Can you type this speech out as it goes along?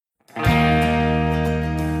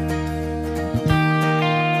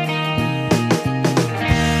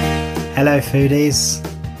Hello foodies,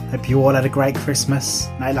 hope you all had a great Christmas,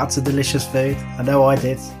 made lots of delicious food. I know I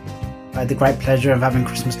did. I had the great pleasure of having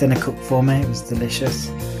Christmas dinner cooked for me, it was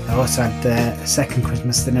delicious. I also had a second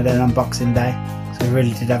Christmas dinner then on Boxing Day, so we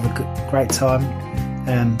really did have a great time.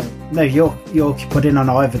 Yorkie pudding on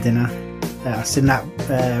either dinner. I seen that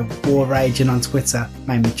war raging on Twitter,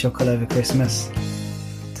 made me chuckle over Christmas.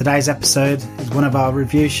 Today's episode is one of our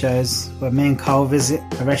review shows where me and Cole visit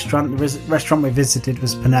a restaurant. The restaurant we visited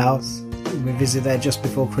was Pinnell's. We visited there just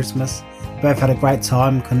before Christmas. Both had a great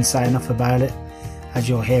time, couldn't say enough about it, as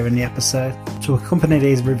you'll hear in the episode. To accompany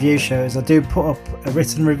these review shows, I do put up a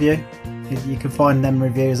written review. You can find them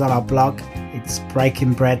reviews on our blog. It's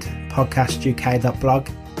breakingbreadpodcastuk.blog.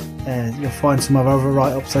 You'll find some of our other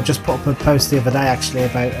write-ups. I just put up a post the other day actually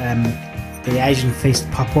about the Asian Feast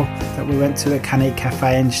pop-up that we went to at Can Eat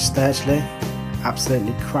Cafe in Sturchley.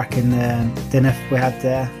 Absolutely cracking dinner we had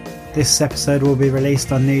there. This episode will be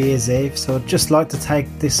released on New Year's Eve, so I'd just like to take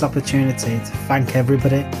this opportunity to thank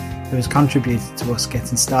everybody who has contributed to us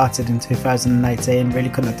getting started in 2018. Really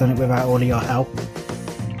couldn't have done it without all of your help.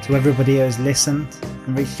 To everybody who has listened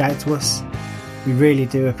and reached out to us, we really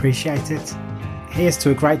do appreciate it. Here's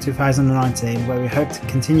to a great 2019 where we hope to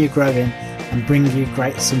continue growing and bring you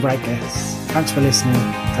some great guests. Thanks for listening.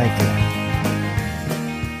 Take care.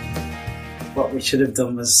 What we should have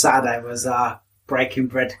done was Saturday was our Breaking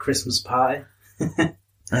Bread Christmas party.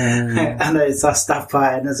 I know it's our staff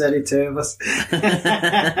party and there's only two of us.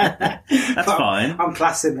 That's fine. I'm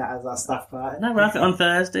classing that as our staff party. No, we'll have it on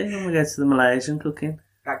Thursday when we go to the Malaysian cooking.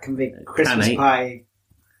 That can be Christmas party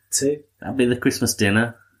too. That'll be the Christmas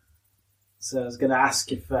dinner. So I was going to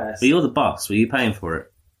ask you first. But you're the boss. Were you paying for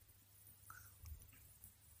it?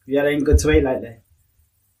 Have you had anything good to eat lately?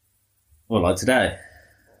 Well, like today.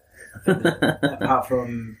 Apart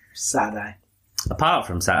from Saturday. Apart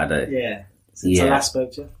from Saturday? Yeah. Since I last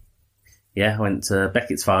spoke to you. Yeah, I went to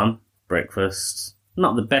Beckett's Farm. Breakfast.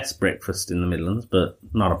 Not the best breakfast in the Midlands, but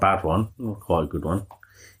not a bad one. Quite a good one.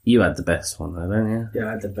 You had the best one though, don't you? Yeah,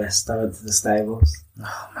 I had the best. I went to the Stables.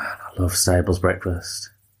 Oh man, I love Stables breakfast.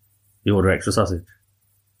 You order extra sausage?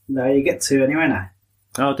 No, you get two anyway now.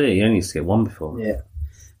 Oh, do you? You only used to get one before. Yeah.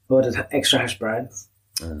 I ordered extra hash browns.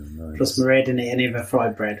 Oh, nice. Plus Maria didn't eat any of her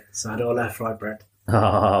fried bread, so I had all her fried bread.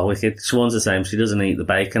 Oh, wicked. Siobhan's the same. She doesn't eat the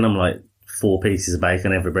bacon. I'm like 4 pieces of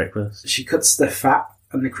bacon every breakfast. She cuts the fat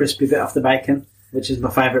and the crispy bit off the bacon, which is my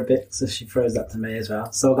favourite bit, so she throws that to me as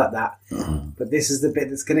well. So I got that. Mm. But this is the bit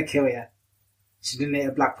that's going to kill you. She didn't eat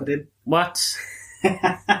a black pudding. What?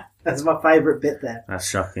 That's my favourite bit there. That's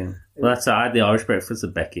shocking. Well, I had the Irish breakfast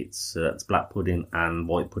at Beckett's, so that's black pudding and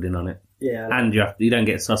white pudding on it. Yeah. And you don't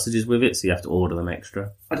get sausages with it, so you have to order them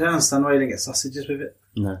extra. I don't understand why you don't get sausages with it.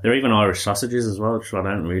 No. They're even Irish sausages as well, which I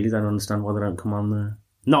don't understand why they don't come on there.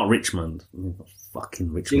 Not Richmond.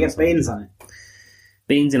 Fucking Richmond. Do you get beans on it?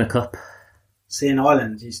 Beans in a cup. See, in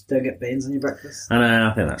Ireland, you don't get beans on your breakfast? I know,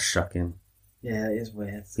 I think that's shocking. Yeah, it is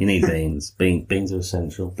weird. You need beans. Beans are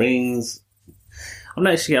essential. Beans... I've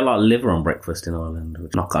noticed you get a lot of liver on breakfast in Ireland,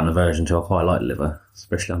 which I've not got an aversion to. I quite like liver,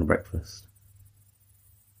 especially on breakfast.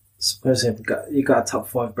 Suppose you got a top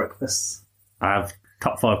 5 breakfasts. I have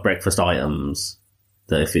top 5 breakfast items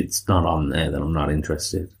that if it's not on there, then I'm not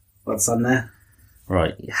interested. What's on there?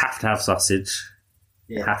 Right, you have to have sausage.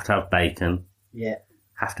 Yeah. You have to have bacon. Yeah.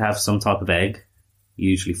 Have to have some type of egg,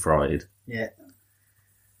 usually fried. Yeah.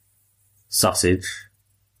 Sausage.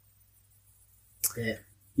 Yeah.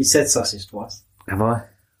 You said sausage twice. Have I? Or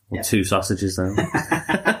yeah. 2 sausages then.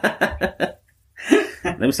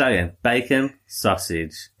 Let me start again. Bacon,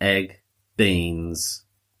 sausage, egg, beans.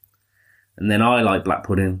 And then I like black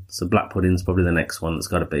pudding. So black pudding's probably the next one that's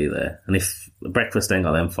got to be there. And if breakfast ain't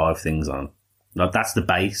got them 5 things on, like that's the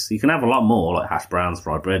base. You can have a lot more, like hash browns,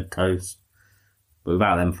 fried bread, toast. But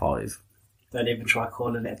without them 5. Don't even try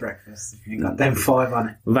calling it breakfast if you ain't got them 5 on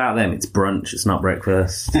it. Without them, it's brunch. It's not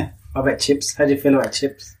breakfast. I bet chips. How do you feel about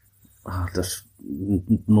chips? Oh, just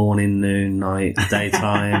morning, noon, night,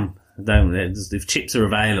 daytime. If chips are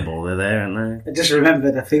available, they're there, aren't they? I just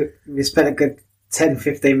remembered, I think we spent a good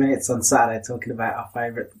 10-15 minutes on Saturday talking about our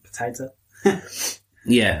favourite potato.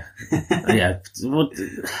 Yeah. Yeah. Well,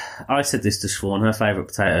 I said this to Siobhan, her favourite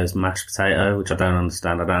potato is mashed potato, which I don't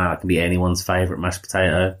understand. I don't know how it can be anyone's favourite mashed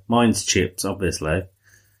potato. Mine's chips, obviously.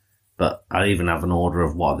 But I even have an order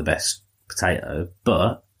of what are the best potato.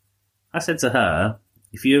 But I said to her,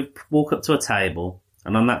 if you walk up to a table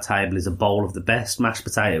and on that table is a bowl of the best mashed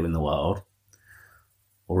potato in the world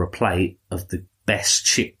or a plate of the best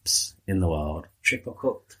chips in the world. Triple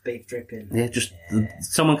cooked beef dripping. Yeah,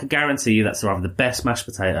 someone could guarantee you that's either the best mashed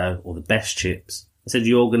potato or the best chips. I said,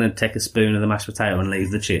 you're going to take a spoon of the mashed potato and leave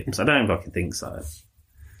the chips. I don't even fucking think so.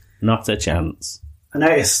 Not a chance. I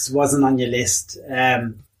noticed wasn't on your list.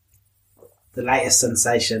 The latest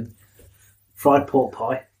sensation, fried pork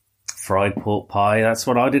pie. Fried pork pie. That's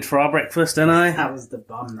what I did for our breakfast, didn't I? That was the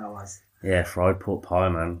bomb. That was. Yeah, fried pork pie,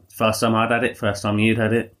 man. First time I'd had it. First time you'd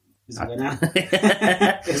had it. It was a winner.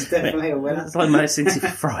 It was definitely a winner. It's like most things, if you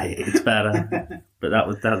fry it, it's better. But that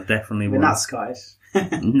was definitely We're one. not Scottish.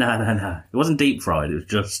 No. It wasn't deep fried. It was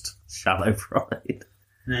just shallow fried.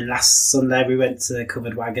 And then last Sunday we went to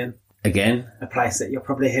Covered Wagon, Again, a place that you'll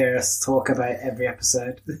probably hear us talk about every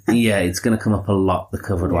episode. yeah, it's going to come up a lot, the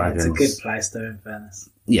Covered Yeah, Wagons. it's a good place though, in fairness.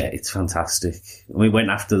 Yeah, it's fantastic. We went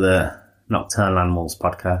after the Nocturnal Animals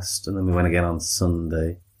podcast, and then we went again on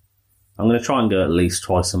Sunday. I'm going to try and go at least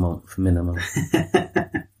twice a month minimum.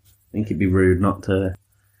 I think it'd be rude not to.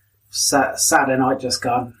 Saturday night just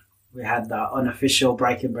gone, we had that unofficial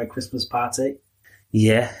Breaking Bread Christmas party.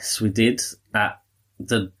 Yes, we did. At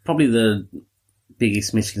probably the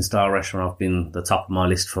biggest Michelin star restaurant. I've been the top of my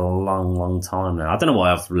list for a long, long time now. I don't know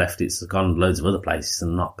why I've left it. It's gone loads of other places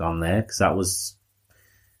and not gone there, because that was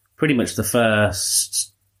pretty much the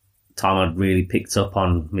first time I'd really picked up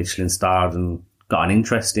on Michelin starred and got an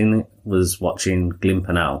interest in it, was watching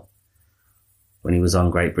Glimpenel when he was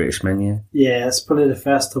on Great British Menu. Yeah, it's probably the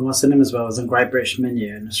first time I've seen him as well. I was on Great British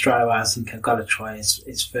Menu in Australia. I think I've got to try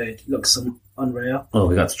his food. It looks unreal. Oh,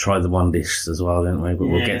 we got to try the one dish as well, didn't we? But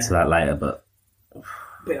we'll get to that later. But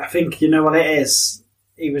I think, you know what it is?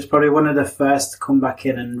 He was probably one of the first to come back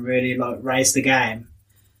in and really raise the game.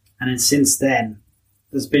 And then since then,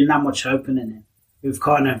 there's been that much opening it. We've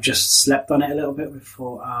kind of just slept on it a little bit. We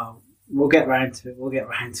thought, oh, we'll get round to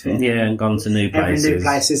it. Yeah, and gone to new places. Every new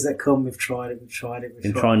places that come, we've tried it.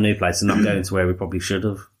 Been trying new places and not going to where we probably should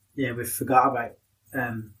have. Yeah, we forgot about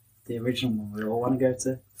the original one we all want to go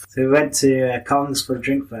to. So we went to Kong's for a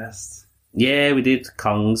drink first. Yeah, we did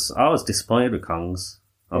Kong's. I was disappointed with Kong's,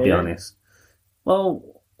 I'll be honest.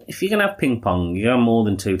 Well, if you're going to have ping pong, you have more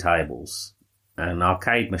than 2 tables. And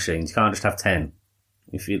arcade machines, you can't just have 10.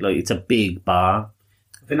 If you like, it's a big bar.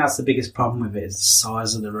 I think that's the biggest problem with it, is the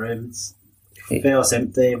size of the room. It feels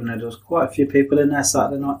empty, even though there was quite a few people in there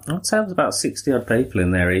Saturday night. I'd say there was about 60 odd people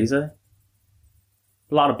in there easy. A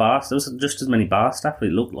lot of bar. There was just as many bar staff as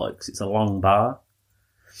it looked like, because it's a long bar.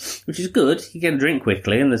 Which is good. You get a drink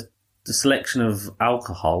quickly, and the selection of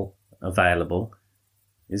alcohol available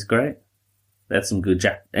is great. They had some good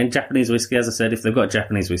Japanese whiskey, as I said. If they've got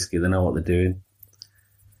Japanese whiskey, they know what they're doing.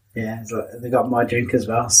 Yeah, they got my drink as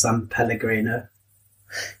well, San Pellegrino.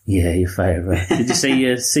 Yeah, your favourite. Did you see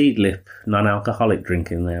your Seedlip non-alcoholic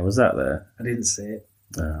drink in there? Was that there? I didn't see it.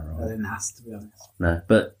 Oh, right. I didn't ask, to be honest. No,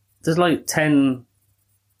 but there's like 10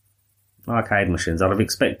 arcade machines. I'd have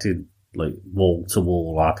expected like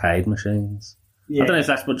wall-to-wall arcade machines. Yeah. I don't know if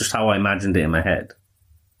that's just how I imagined it in my head.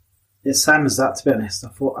 It's same as that, to be honest.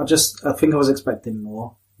 I think I was expecting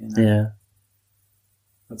more. You know? Yeah.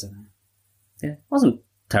 I don't know. Yeah, it wasn't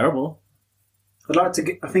terrible. I'd like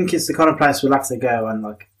to. I think it's the kind of place we'll have to go on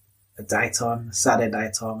like a Saturday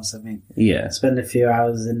daytime or something. Yeah. Spend a few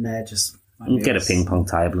hours in there, just get a ping pong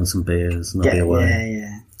table and some beers and I'll be away.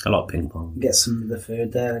 Yeah. I like ping pong. Get some of the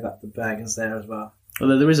food there. They got the burgers there as well.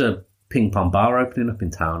 Although there is a ping pong bar opening up in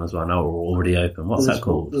town as well. I know we're already open. What's that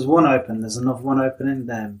called? There's one open. There's another one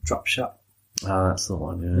opening. Drop Shop. Oh, that's the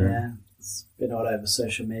one. Yeah. Yeah. It's been all over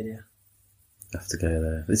social media. Have to go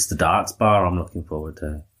there. It's the darts bar I'm looking forward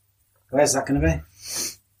to. Where's that going to be?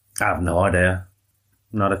 I have no idea.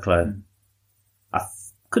 Not a clue.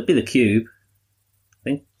 Could be the Cube.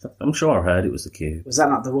 I'm sure I heard it was the Cube. Was that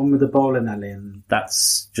not the one with the bowling alley? And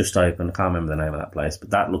that's just open. I can't remember the name of that place, but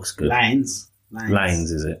that looks good. Lanes,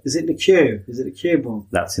 is it? Is it the Cube? Is it the Cube one?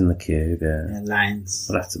 That's in the Cube, yeah. Yeah, Lanes.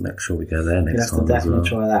 We'll have to make sure we go there next time. We'll have to definitely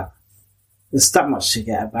try that. There's that much to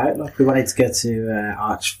get about. Like, we wanted to go to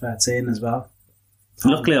Arch 13 as well.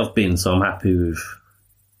 Luckily I've been, so I'm happy with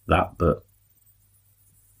that, but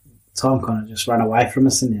time kind of just ran away from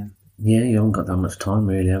us in the end. Yeah, you haven't got that much time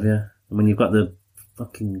really, have you? I mean, you've got the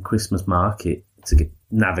fucking Christmas market to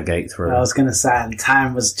navigate through. I was going to say, and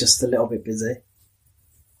time was just a little bit busy.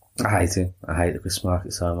 I hate it. I hate the Christmas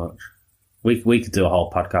market so much. We could do a whole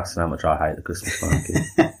podcast on how much I hate the Christmas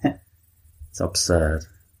market. It's absurd.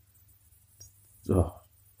 Oh,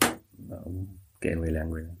 I'm getting really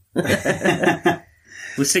angry now.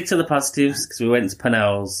 We stick to the positives because we went to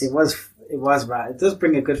Pennell's. It was right. It does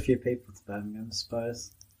bring a good few people to Birmingham, I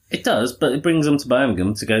suppose. It does, but it brings them to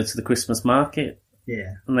Birmingham to go to the Christmas market.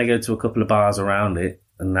 Yeah. And they go to a couple of bars around it,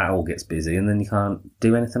 and that all gets busy, and then you can't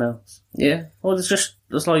do anything else. Yeah. Well,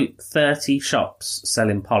 there's like 30 shops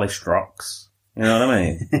selling polished rocks. You know what I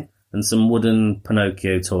mean? And some wooden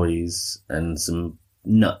Pinocchio toys and some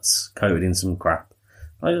nuts coated in some crap.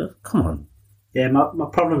 Come on. Yeah, my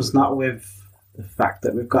problem's not with the fact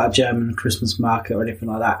that we've got a German Christmas market or anything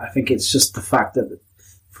like that. I think it's just the fact that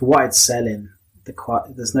for what it's selling,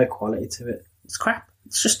 there's no quality to it. It's crap.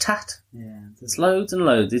 It's just tat. Yeah, There's loads and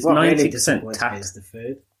loads. It's 90% tat. Is the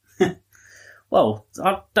food. Well,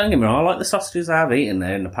 don't get me wrong, I like the sausages I have eaten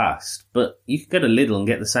there in the past, but you could go to Lidl and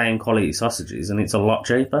get the same quality sausages and it's a lot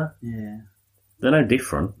cheaper. Yeah. They're no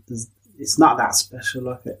different. It's not that special.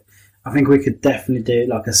 Like it. I think we could definitely do,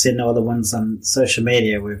 like I've seen all the ones on social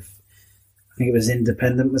media with, I think it was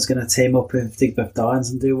Independent was going to team up with Digbeth Dines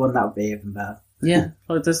and do one. That would be even better. Yeah,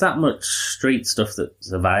 like there's that much street stuff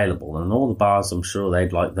that's available, and all the bars, I'm sure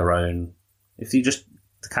they'd like their own. If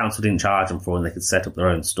the council didn't charge them for it and they could set up their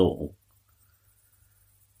own stall,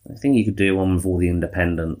 I think you could do one with all the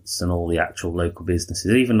independents and all the actual local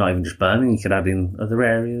businesses, not even just Birmingham. You could add in other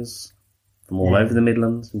areas from all over the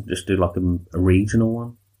Midlands and just do like a regional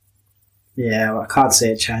one. Yeah, well, I can't see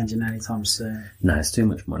it changing anytime soon. No, it's too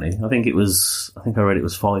much money. I think I read it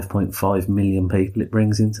was 5.5 million people it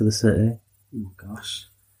brings into the city. Oh, gosh.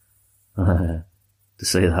 To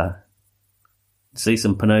see that. To see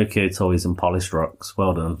some Pinocchio toys and polished rocks.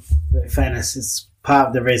 Well done. But in fairness, it's part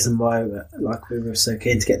of the reason why we were so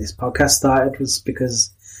keen to get this podcast started was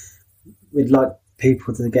because we'd like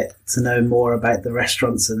people to get to know more about the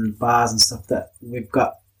restaurants and bars and stuff that we've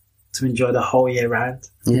got to enjoy the whole year round.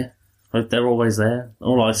 Yeah. Like they're always there.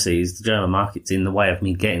 All I see is the German market's in the way of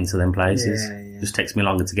me getting to them places. Yeah. It just takes me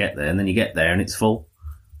longer to get there, and then you get there and it's full.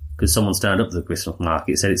 Because someone's turned up to the Christmas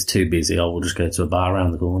market, said it's too busy, we'll just go to a bar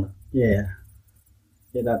around the corner. Yeah.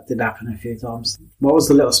 Yeah, that did happen a few times. What was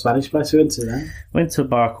the little Spanish place we went to then? Went to a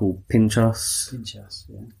bar called Pinchos. Pinchos,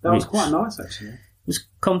 yeah. That was quite nice, actually. It was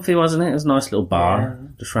comfy, wasn't it? It was a nice little bar, yeah.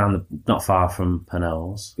 Just not far from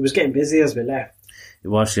Purnell's. It was getting busy as we left. It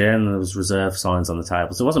was, yeah, and there was reserve signs on the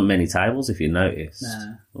tables. There wasn't many tables, if you noticed. No.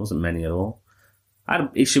 There wasn't many at all. I had an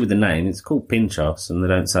issue with the name. It's called Pinchos, and they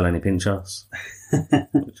don't sell any Pinchos,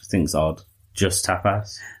 which I think's odd. Just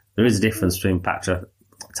tapas. There is a difference between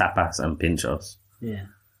tapas and Pinchos. Yeah.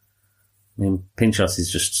 I mean, Pinchos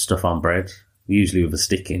is just stuff on bread, usually with a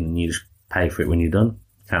stick in, and you just pay for it when you're done.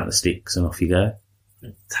 Count the sticks, and off you go.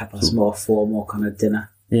 Tapas more formal kind of dinner.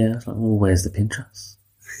 Yeah, it's like, well, where's the Pinchos?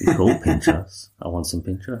 It's called Pinchos. I want some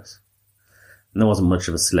Pinchos. And there wasn't much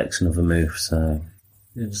of a selection of vermouth, so...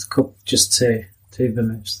 It was just two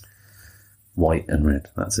vermouths. White and red,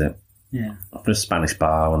 that's it. Yeah. For a Spanish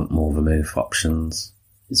bar, I want more vermouth options.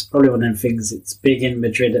 It's probably one of them things, it's big in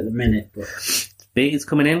Madrid at the minute, but... It's big, it's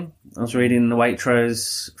coming in. I was reading the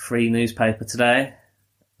Waitrose free newspaper today,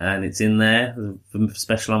 and it's in there, the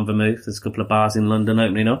special on vermouth. There's a couple of bars in London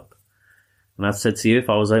opening up. And I've said to you, if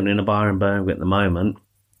I was opening a bar in Birmingham at the moment,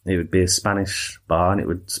 it would be a Spanish bar, and it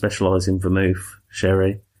would specialise in vermouth,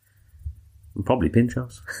 sherry, and probably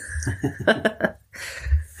Pinchos. But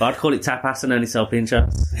I'd call it tapas and only sell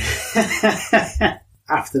Pinchos.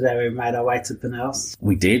 After that, we made our way to Purnell's.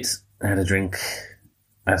 We did. I had a drink.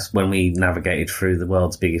 That's when we navigated through the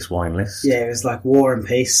world's biggest wine list. Yeah, it was like War and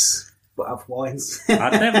Peace, but of wines.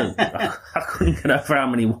 I couldn't get over how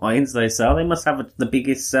many wines they sell. They must have the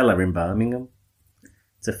biggest cellar in Birmingham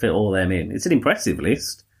to fit all them in. It's an impressive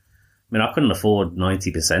list. I mean, I couldn't afford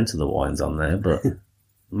 90% of the wines on there, but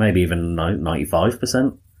maybe even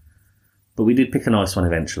 95%. But we did pick a nice one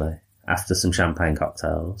eventually, after some champagne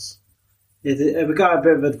cocktails. Yeah, we got a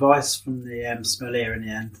bit of advice from the sommelier in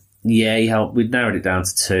the end. Yeah, he helped. We'd narrowed it down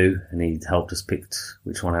to two, and he helped us pick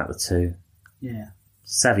which one out of the two. Yeah.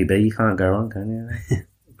 Savvy B, you can't go wrong, can you?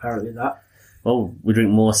 Apparently that. Well, we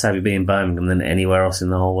drink more Savvy B in Birmingham than anywhere else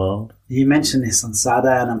in the whole world. You mentioned this on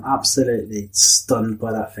Saturday, and I'm absolutely stunned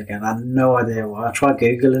by that figure. And I had no idea why. I tried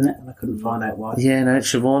Googling it, and I couldn't find out why. Yeah, no,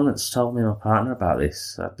 it's Siobhan that's told me, my partner, about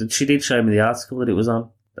this. She did show me the article that it was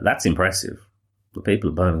on. But that's impressive. The people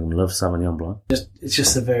of Birmingham love Sauvignon Blanc. It's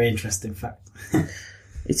just a very interesting fact.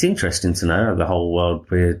 It's interesting to know the whole world,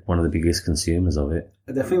 we're one of the biggest consumers of it.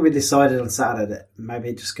 I think we decided on Saturday that maybe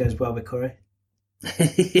it just goes well with curry.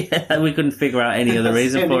 Yeah, we couldn't figure out any other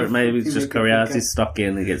reason for it. Maybe it's just Curiosity's stock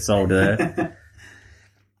in and gets sold there.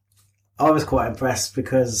 I was quite impressed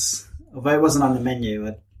because, although it wasn't on the menu,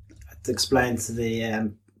 I'd explained to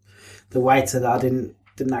the waiter that I didn't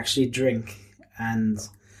actually drink, and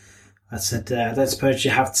I said, I don't suppose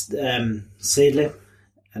you have seedlip,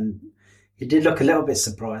 and he did look a little bit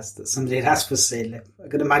surprised that somebody had asked for seedlip. I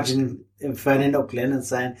could imagine him phoning up Glyn and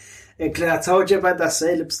saying, "Hey Glyn, I told you about that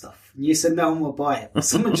seedlip stuff. And you said no one will buy it. But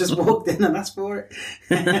someone just walked in and asked for it."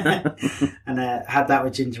 And had that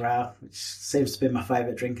with ginger ale, which seems to be my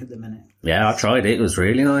favourite drink at the minute. Yeah, I tried it. It was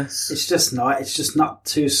really nice. It's just nice. It's just not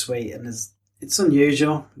too sweet, and It's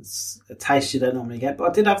unusual. It's a taste you don't normally get.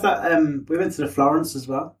 But I did have that. We went to the Florence as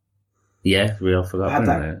well. Yeah, we all forgot. I had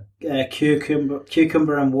that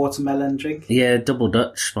cucumber and watermelon drink. Yeah, Double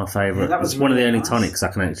Dutch, my favourite. Yeah, that was it's one of the really only nice. tonics I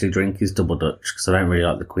can actually drink is Double Dutch because I don't really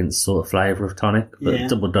like the quince sort of flavour of tonic. But Yeah.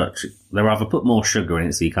 Double Dutch, they either put more sugar in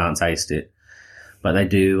it so you can't taste it, but they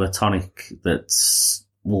do a tonic that's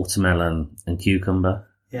watermelon and cucumber.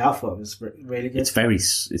 Yeah, I thought it was really good.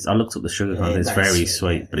 I looked up the sugar content. It's that is very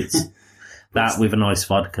sweet, sweet, but it's that with a nice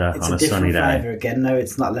vodka It's on a a sunny different day. flavour again. No,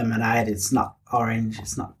 it's not lemonade. It's not orange.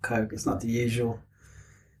 It's not Coke. It's not the usual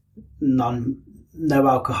no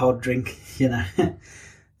alcohol drink. You know,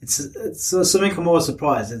 it's something I'm more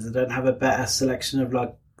surprised is they don't have a better selection of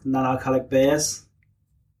like non-alcoholic beers.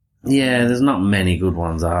 Yeah, there's not many good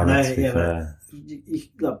ones, are there? No, To be yeah, fair. You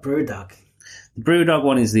like Brewdog. The Brewdog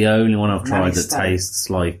one is the only one I've tried Nanny that State. tastes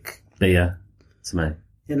like beer to me.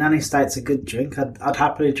 Yeah, Nanny State's a good drink. I'd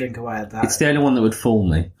happily drink away at that. It's the only one that would fool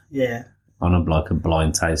me Yeah, on a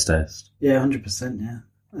blind taste test. yeah, 100%. Yeah,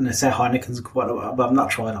 and they say Heineken's quite a lot, but I've not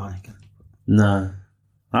tried Heineken. No.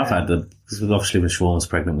 I've had because obviously when Siobhan was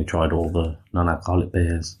pregnant we tried all the non-alcoholic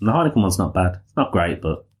beers. And the Heineken one's not bad. It's not great,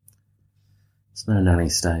 but it's no Nanny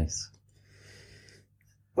State.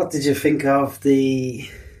 What did you think of the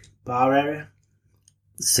bar area?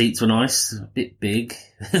 The seats were nice, a bit big.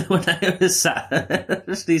 When I was sat,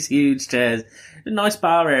 just these huge chairs. A nice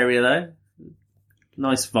bar area though.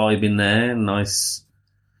 Nice vibe in there. Nice.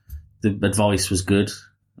 The advice was good.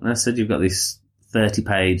 And I said you've got this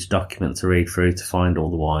 30-page document to read through to find all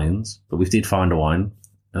the wines, but we did find a wine.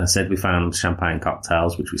 And I said we found champagne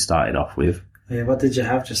cocktails, which we started off with. Yeah, what did you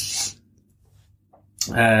have? Just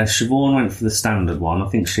Siobhan went for the standard one. I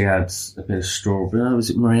think she had a bit of strawberry. Oh, was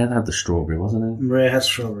it Maria that had the strawberry, wasn't it? Maria had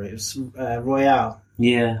strawberry. It was Royale.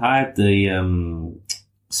 Yeah, I had the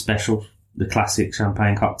special, the classic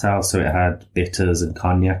champagne cocktail, so it had bitters and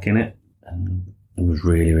cognac in it, and it was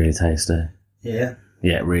really, really tasty. Yeah,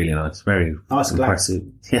 Yeah, really nice. Very nice glass. impressive.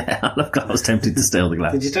 Yeah, I was tempted to steal the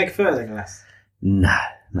glass. Did you take a photo of the glass? No.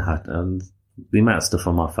 The amount of stuff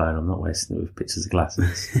on my phone, I'm not wasting it with pictures of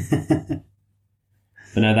glasses.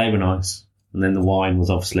 But no, they were nice. And then the wine was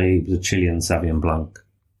obviously, it was a Chilean Sauvignon Blanc.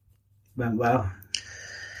 Went well.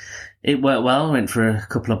 It worked well. I went for a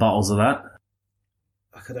couple of bottles of that.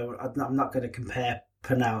 I'm not going to compare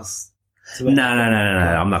Pinellas to No.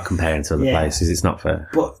 I'm not comparing to other Yeah. places. It's not fair.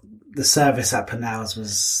 But the service at Pinellas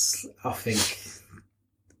was, I think,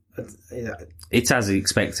 It's as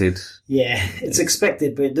expected. yeah, it's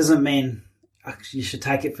expected, but it doesn't mean you should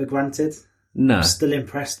take it for granted. No. I'm still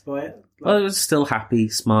impressed by it. Well, it was still happy,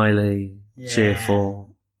 smiley, Yeah.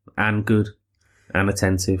 cheerful, and good, and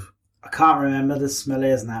attentive. I can't remember the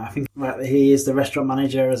sommeliers now. I think he is the restaurant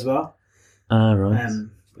manager as well. Ah, right.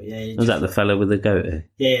 But yeah, Was that the fellow with the goatee?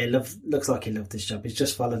 yeah, looks like he loved his job. He's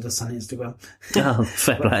just followed us on Instagram. Oh,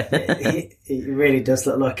 fair play. He really does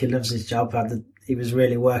look like he loves his job. He was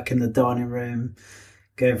really working the dining room,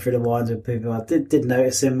 going through the wines with people. I did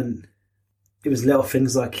notice him, and it was little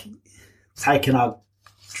things like taking our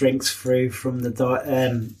drinks through from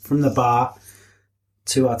the bar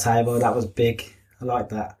to our table. That was big. I like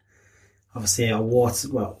that. Obviously, our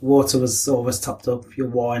water was always topped up. Your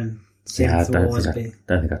wine seemed Yeah, I to don't always think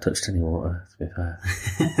I touched any water, to be fair.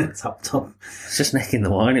 be topped up. It's just necking the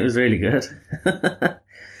wine. It was really good.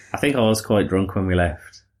 I think I was quite drunk when we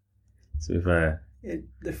left, to be fair.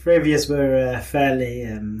 The three of us were fairly.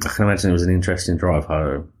 I can imagine it was an interesting drive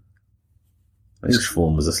home. I think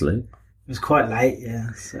Siobhan was asleep. It was quite late,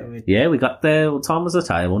 yeah. So Yeah, we got there. What time was the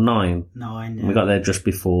table? 9. 9. Yeah. And we got there just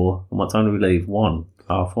before. And what time did we leave? 1.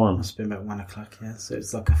 Half 1. Must have been about 1 o'clock, yeah. So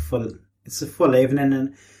it's like a full evening,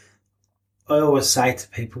 and I always say to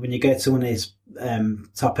people when you go to one of these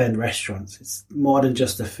top end restaurants, it's more than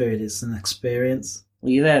just the food; it's an experience.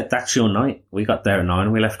 Well, you're there. That's your night. We got there at 9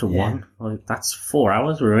 and we left at Yeah. 1. Like, that's 4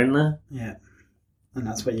 hours we were in there. Yeah, and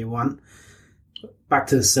that's what you want. Back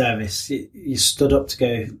to the service. You stood up to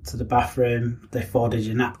go to the bathroom. They folded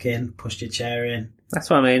your napkin, pushed your chair in. That's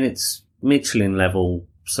what I mean. It's Michelin level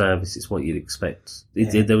service. It's what you'd expect.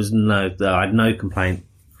 Yeah. There was I had no complaint.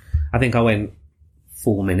 I think I went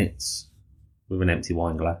 4 minutes with an empty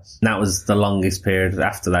wine glass. And that was the longest period.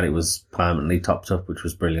 After that, it was permanently topped up, which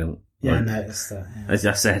was brilliant. Yeah, Like, I noticed that. Yeah. as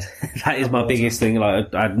I said, that is my biggest thing.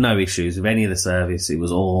 Like, I had no issues with any of the service. It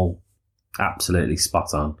was all absolutely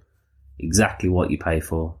spot on. Exactly what you pay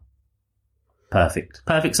for. Perfect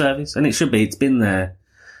service, and it should be. It's been there.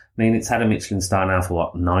 I mean, it's had a Michelin star now for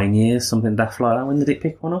what, 9 years, something daft like that. When did it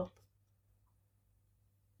pick one up?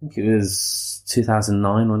 I think it was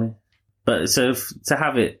 2009, wasn't it? But so to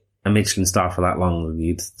have it a Michelin star for that long,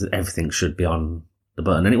 everything should be on the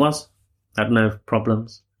button, and it was. Had no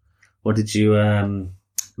problems. What did you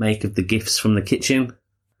make of the gifts from the kitchen?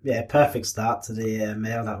 Yeah, perfect start to the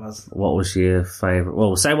meal, that was. What was your favourite?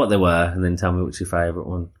 Well, say what they were and then tell me which your favourite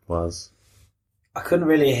one was. I couldn't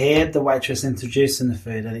really hear the waitress introducing the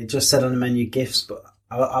food, and it just said on the menu gifts, but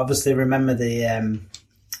I obviously remember the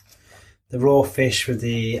raw fish with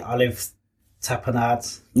the olive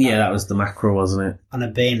tapenade. Yeah, that was the mackerel, wasn't it? On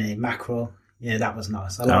a beanie, mackerel. Yeah, that was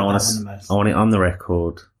nice. I like that one the most. I want it on the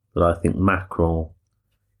record that I think mackerel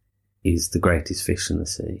is the greatest fish in the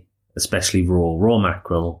sea, especially raw. Raw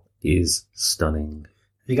mackerel is stunning.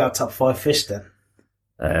 You got top 5 fish then?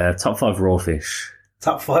 Top 5 raw fish.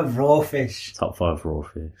 Top 5 raw fish. Top 5 raw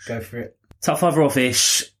fish. Go for it. Top 5 raw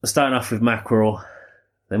fish. Starting off with mackerel.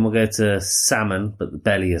 Then we'll go to salmon, but the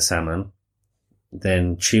belly of salmon.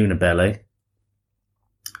 Then tuna belly.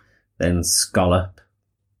 Then scallop.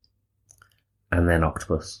 And then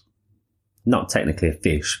octopus. Not technically a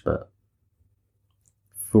fish, but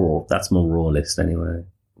raw. That's my raw list anyway.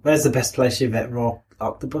 Where's the best place you've had raw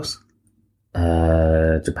octopus?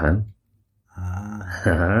 Japan.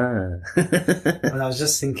 Well, I was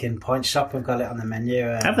just thinking, Point Shop have got it on the menu.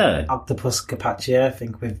 Have they? Octopus carpaccio, I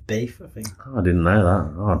think, with beef, I think. Oh, I didn't know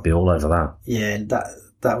that. Oh, I'd be all over that. Yeah,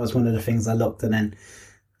 that was one of the things I looked, and then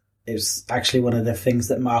it was actually one of the things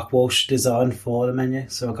that Mark Walsh designed for the menu,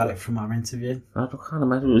 so I got it from our interview. I can't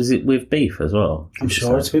imagine. Was it with beef as well? I'm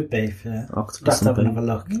sure it's with beef, yeah. Octopus. I'll have another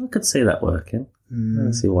look. I could see that working. I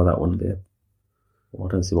don't see why that wouldn't be I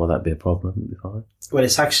don't see why that'd be a problem. It'd be fine. Well,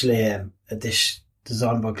 it's actually a dish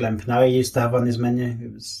designed by Glenn Pinot. He used to have on his menu.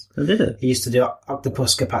 It was. Oh, did it? He used to do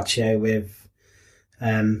octopus carpaccio with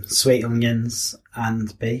sweet onions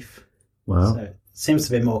and beef. Wow. So it seems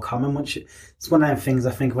to be more common. It's one of them things,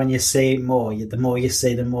 I think, when you see more, the more you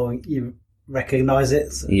see, the more you recognise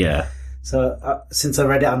it. So, yeah. So since I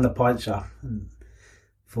read it on the Pint Shop and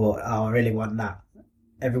thought, oh, I really want that,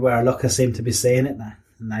 everywhere I look, I seem to be seeing it now.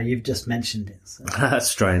 And now you've just mentioned it. So. That's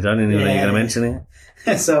strange. I didn't even know you were going to mention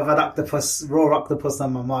it. So I've had raw octopus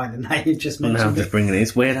on my mind, and now you've just mentioned it. Now I'm just bringing it.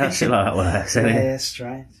 It's weird how shit like that works, isn't it? Yeah,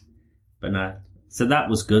 strange. But no. So that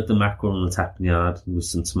was good, the mackerel and the tapenade with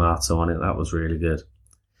some tomato on it. That was really good.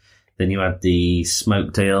 Then you had the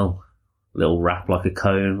smoked eel, little wrap like a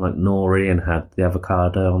cone, like nori, and had the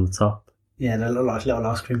avocado on the top. Yeah, they look like little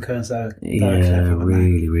ice cream cones. Though. Yeah,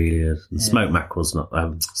 really, really good. Yeah. Smoked mackerel's not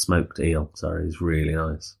smoked eel. Sorry, is really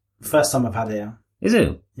nice. First time I've had eel. Is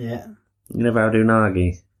it? Yeah. You never had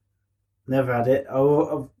unagi? Never had it.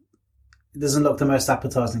 It doesn't look the most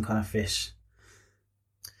appetising kind of fish.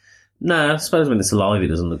 No, I suppose when it's alive it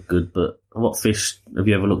doesn't look good, but what fish have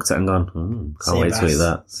you ever looked at and gone, can't wait to eat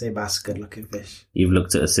that? Sea bass, good looking fish. You've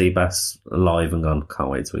looked at a sea bass alive and gone, can't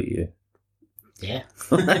wait to eat you. Yeah.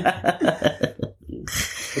 But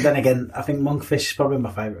then again, I think monkfish is probably my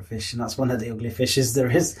favourite fish, and that's one of the ugly fishes there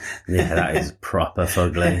is. Yeah, that is proper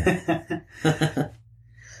fugly.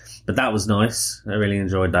 But that was nice. I really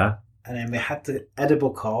enjoyed that. And then we had the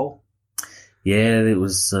edible coal. Yeah, it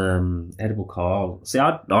was edible coal. See,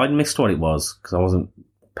 I missed what it was because I wasn't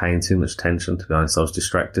paying too much attention, to be honest. I was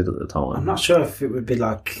distracted at the time. I'm not sure if it would be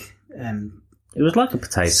like... it was like a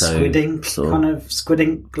potato.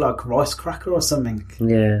 Squidding, like rice cracker or something.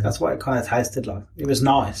 Yeah. That's what it kind of tasted like. It was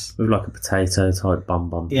nice. With like a potato type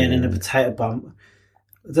bum. Yeah, and then a potato bun.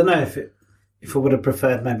 I don't know if I would have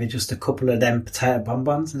preferred maybe just a couple of them potato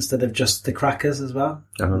bonbons instead of just the crackers as well.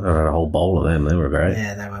 I had a whole bowl of them. They were great.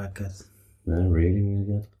 Yeah, they were good. No, really, really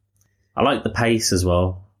good. I like the pace as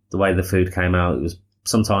well. The way the food came out, it was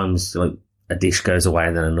sometimes like a dish goes away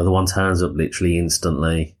and then another one turns up literally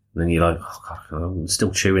instantly. And then you're like, oh God, I'm still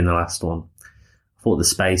chewing the last one. I thought the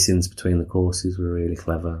spacings between the courses were really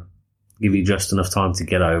clever. Give you just enough time to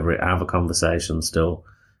get over it, have a conversation still,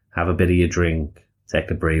 have a bit of your drink, take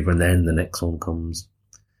a breather, and then the next one comes.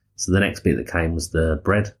 So the next bit that came was the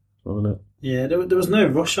bread, wasn't it? Yeah, there was no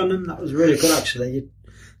rush on them. That was really good, actually.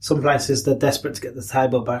 Some places, they're desperate to get the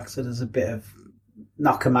table back, so there's a bit of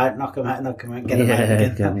knock them out, get them out again.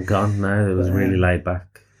 Get them gone. No, it was really laid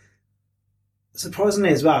back. Surprisingly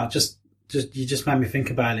as well, you just made me think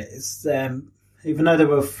about it. It's even though they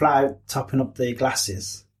were flat out topping up the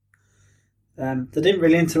glasses, they didn't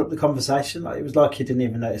really interrupt the conversation. Like, it was like you didn't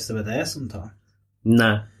even notice they were there sometimes.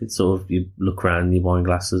 No, it's sort of, you look around your wine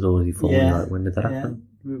glasses or you fall like, when did that happen?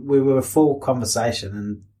 We were a full conversation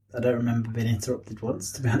and I don't remember being interrupted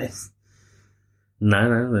once, to be honest.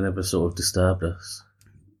 No, they never sort of disturbed us.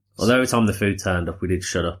 Although every time the food turned up, we did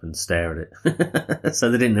shut up and stare at it.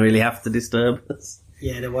 So they didn't really have to disturb us.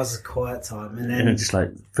 Yeah, there was a quiet time. And then just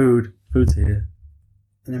like, food's here.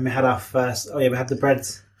 And then we had our first, we had the bread,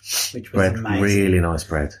 which was amazing. Really nice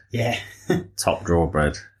bread. Yeah. Top drawer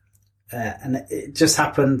bread. And it just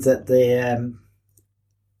happened that the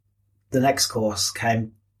next course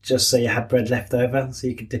came just so you had bread left over, so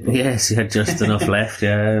you could dip it. Yes, you had just enough left.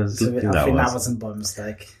 Yeah, I think that wasn't by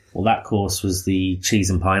mistake. Well, that course was the cheese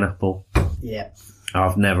and pineapple. Yeah.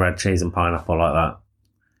 I've never had cheese and pineapple like that.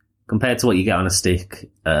 Compared to what you get on a stick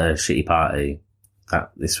at a shitty party,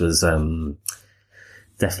 this was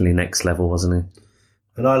definitely next level, wasn't it?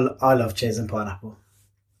 But I love cheese and pineapple.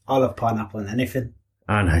 I love pineapple and anything.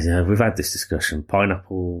 I know, yeah, we've had this discussion.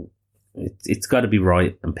 Pineapple, it's got to be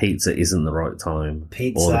right, and pizza isn't the right time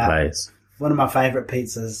Pizza, or the place. One of my favourite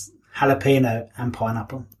pizzas, jalapeno and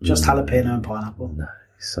pineapple. Just jalapeno and pineapple. No,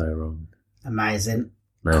 so wrong. Amazing.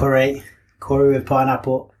 No. Curry with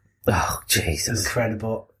pineapple. Oh, Jesus.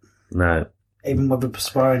 Incredible. No. Even with a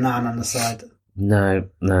pastrami naan on the side. No.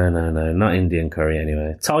 Not Indian curry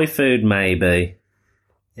anyway. Thai food, maybe.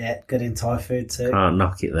 Yeah, good in Thai food too. Can't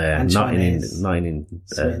knock it there. And not Chinese. in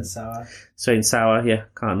Sweet and sour. Sweet and sour, yeah.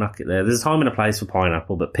 Can't knock it there. There's a time and a place for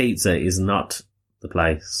pineapple, but pizza is not the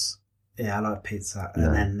place. Yeah, I like pizza.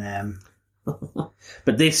 No. And then...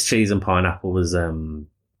 But this cheese and pineapple was... it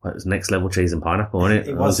was next level cheese and pineapple, wasn't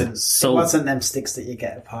it? It wasn't them sticks that you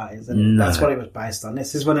get at parties. No. That's what it was based on.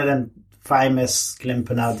 This is one of them famous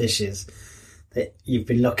Glimpenau dishes that you've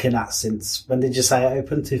been looking at since... When did you say it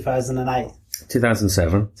opened? 2008?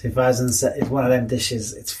 2007. 2007. It's one of them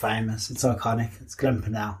dishes. It's famous. It's iconic. It's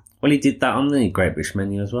Glimpenau. Well, he did that on the Great British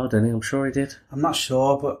Menu as well, didn't he? I'm sure he did. I'm not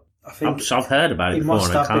sure, but I think... I've heard about it before.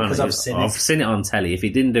 Must have, because I've seen it. I've seen it on telly. If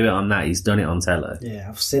he didn't do it on that, he's done it on telly. Yeah,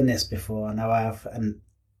 I've seen this before. I know I have. And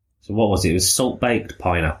so what was it? It was salt-baked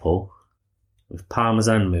pineapple with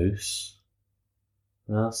Parmesan mousse.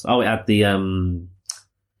 What else? Oh, it had the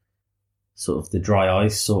sort of the dry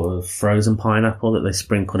ice, sort of frozen pineapple that they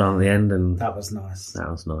sprinkled on at the end, and that was nice. That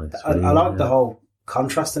was nice. I like the whole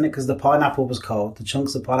contrast in it because the pineapple was cold, the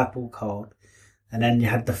chunks of pineapple were cold, and then you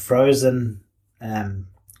had the frozen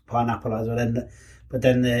pineapple as well. But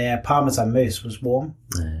then the Parmesan mousse was warm.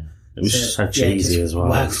 Yeah. It was so cheesy as well.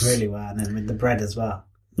 Worked really well, and then with the bread as well.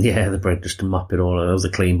 Yeah, the bread just to mop it all. It was a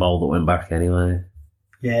clean bowl that went back anyway.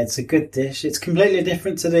 Yeah, it's a good dish. It's completely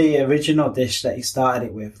different to the original dish that he started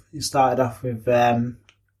it with. He started off with,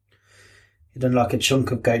 he done like a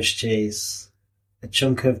chunk of goat's cheese, a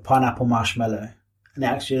chunk of pineapple marshmallow, and it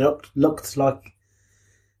actually looked like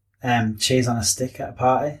cheese on a stick at a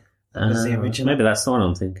party. That was the original. Maybe that's the one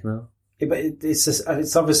I'm thinking of. Yeah, but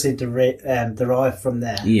it's obviously derived from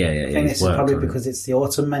there. Yeah. I think this is probably because it's the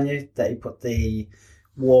autumn menu that he put the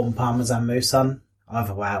warm Parmesan mousse on.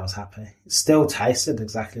 Either way, I was happy. It still tasted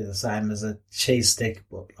exactly the same as a cheese stick,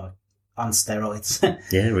 but like on steroids.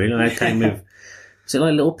 Yeah, really. They came with, was it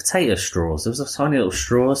like little potato straws? There was a tiny little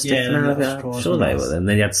straw sticking out of it. I'm sure they were. And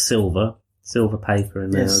then you had silver paper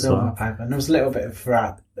in there as well. Silver paper. And there was a little bit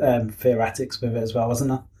of theoretics with it as well,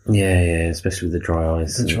 wasn't there? Yeah, especially with the dry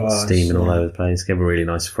ice. Steaming all over the place. Gave a really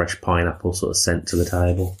nice fresh pineapple sort of scent to the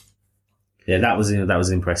table. Yeah, that was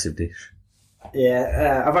an impressive dish.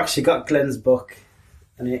 Yeah, I've actually got Glenn's book.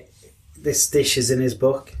 And this dish is in his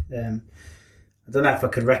book. I don't know if I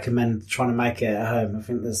could recommend trying to make it at home. I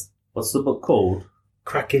think there's... What's the book called?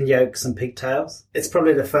 Cracking Yolks and Pigtails. It's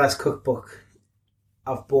probably the first cookbook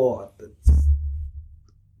I've bought.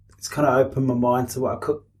 It's kind of opened my mind to what a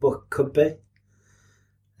cookbook could be.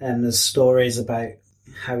 And there's stories about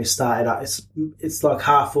how he started out. It's like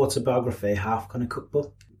half autobiography, half kind of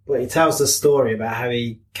cookbook. But he tells the story about how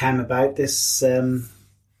he came about this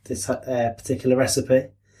particular recipe.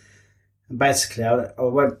 And basically, I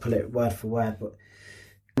won't put it word for word, but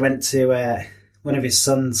I went to one of his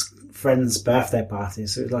son's friend's birthday party.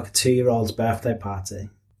 So it was like a 2-year-old's birthday party.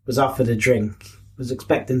 Was offered a drink. Was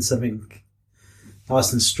expecting something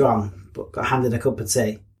nice and strong, but got handed a cup of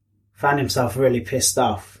tea. Found himself really pissed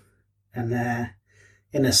off. And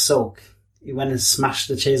in a sulk, he went and smashed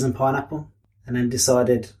the cheese and pineapple. And then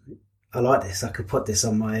decided, I like this, I could put this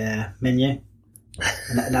on my menu.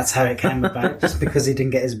 And that's how it came about, just because he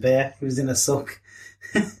didn't get his beer. He was in a sulk.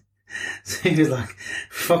 So he was like,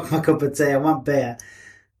 fuck my cup of tea, I want beer.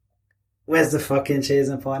 Where's the fucking cheese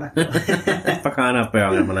and pineapple? If I can't have beer,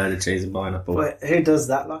 I'll have a load of cheese and pineapple. But who does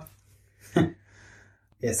that, like?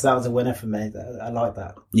 Yeah, so that was a winner for me. I like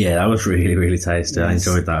that. Yeah, that was really, really tasty. Yes. I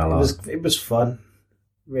enjoyed that a lot. It was fun.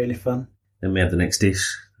 Really fun. Then we had the next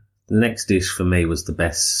dish. The next dish for me was the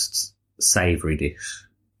best savoury dish.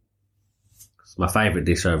 My favourite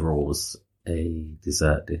dish overall was a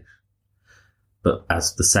dessert dish. But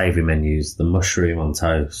as the savoury menus, the mushroom on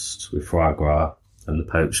toast with foie gras and the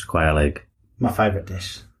poached quail egg. My favourite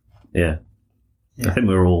dish. Yeah. I think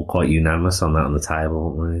we were all quite unanimous on that on the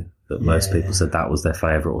table, weren't we? That most people said that was their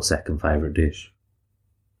favourite or second favourite dish.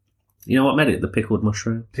 You know what made it? The pickled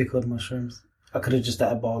mushroom. Pickled mushrooms. I could have just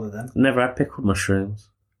had a bowl of them. Never had pickled mushrooms.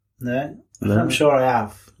 No? No. I'm sure I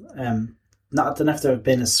have. I don't know if they've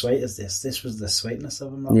been as sweet as this. This was the sweetness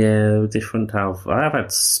of them. Yeah, they were different. I have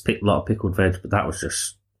had a lot of pickled veg, but that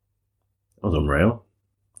was unreal.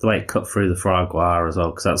 The way it cut through the foie gras as well,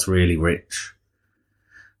 because that's really rich.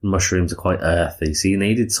 Mushrooms are quite earthy, so you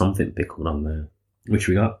needed something pickled on there, which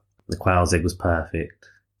we got. The quail's egg was perfect.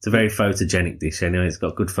 It's a very photogenic dish anyway. It's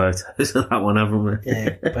got good photos of that one, haven't we?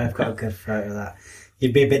 Yeah, both got a good photo of that.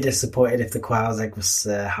 You'd be a bit disappointed if the quail's egg was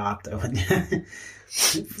hard, though, wouldn't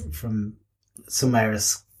you? From somewhere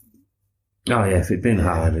as... Oh, yeah, if it'd been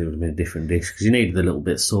hard, it would have been a different dish, because you needed the little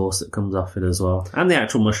bit of sauce that comes off it as well. And the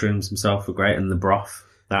actual mushrooms themselves were great, and the broth.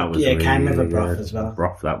 That was it came with a really broth good. as well. The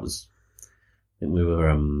broth, that was... I think we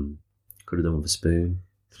were... could have done with a spoon.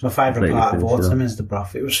 My favourite Completely part of finished it autumn is the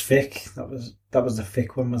broth. It was thick. That was the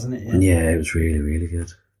thick one, wasn't it? Yeah, it was really, really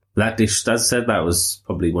good. That dish, as I said, that was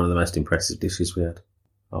probably one of the most impressive dishes we had.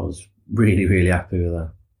 I was really, really happy with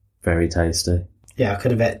that. Very tasty. Yeah, I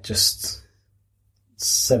could have ate just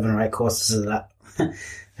 7 or 8 courses of that.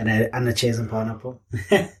 and the cheese and pineapple.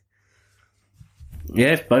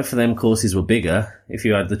 Yeah, if both of them courses were bigger, if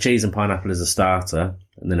you had the cheese and pineapple as a starter,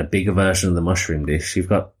 and then a bigger version of the mushroom dish,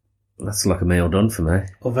 that's like a meal done for me.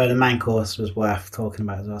 Although the main course was worth talking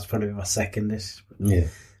about as well. It's probably my second dish. Yeah.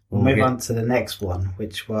 We'll move on to the next one,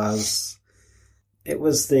 which was... It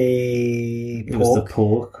was the pork. It was the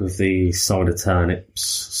pork with the cider turnips,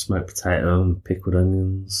 smoked potato and pickled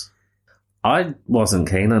onions. I wasn't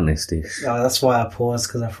keen on this dish. Oh, that's why I paused,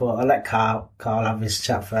 because I thought I'll let Carl have his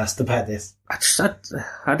chat first about this.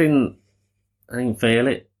 I didn't feel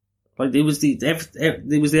it. Like it was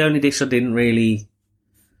the only dish I didn't really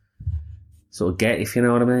sort of get, if you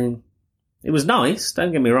know what I mean. It was nice,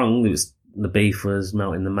 don't get me wrong. The beef was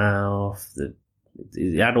melting in the mouth.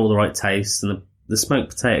 It had all the right taste, and the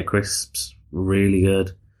smoked potato crisps were really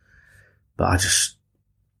good. But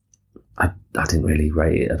I didn't really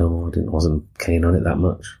rate it at all. I wasn't keen on it that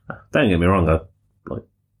much. Don't get me wrong, I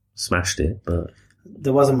smashed it, but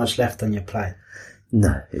there wasn't much left on your plate.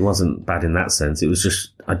 No, it wasn't bad in that sense. It was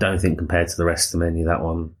just, I don't think compared to the rest of the menu, that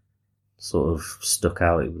one sort of stuck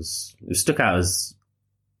out. It stuck out as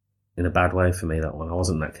in a bad way for me, that one. I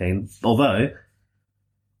wasn't that keen. Although,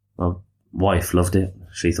 my wife loved it.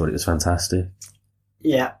 She thought it was fantastic.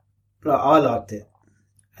 Yeah, I liked it.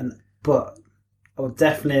 But I would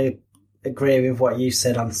definitely agree with what you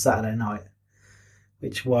said on Saturday night,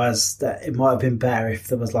 which was that it might have been better if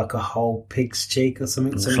there was like a whole pig's cheek or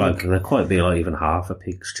something. It's like there quite be like even half a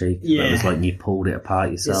pig's cheek. Yeah, it was like you pulled it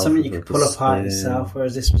apart yourself. Yeah, something you could pull apart yourself,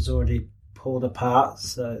 whereas this was already pulled apart.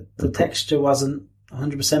 So the texture wasn't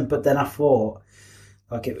 100%. But then I thought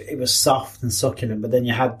like it was soft and succulent. But then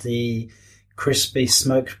you had the crispy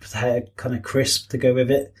smoked potato kind of crisp to go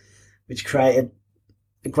with it, which created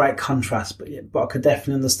a great contrast. But I could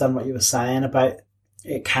definitely understand what you were saying about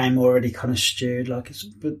it came already kind of stewed.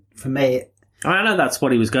 But for me, I know that's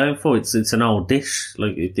what he was going for. It's an old dish,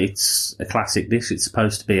 like it's a classic dish. It's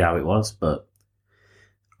supposed to be how it was, but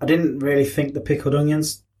I didn't really think the pickled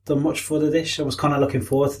onions done much for the dish. I was kind of looking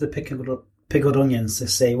forward to the pickled onions to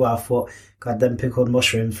see. Well, I thought, God, them pickled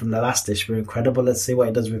mushrooms from the last dish were incredible. Let's see what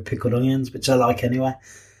he does with pickled onions, which I like anyway.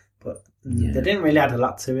 But they didn't really add a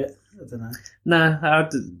lot to it. I don't know. No,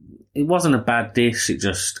 it wasn't a bad dish. It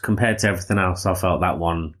just, compared to everything else, I felt that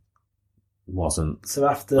one wasn't. So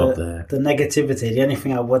after the negativity, the only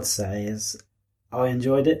thing I would say is I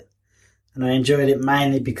enjoyed it. And I enjoyed it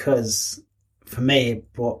mainly because, for me,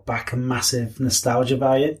 it brought back a massive nostalgia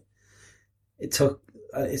value. It's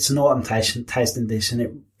an autumn tasting dish,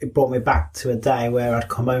 and it brought me back to a day where I'd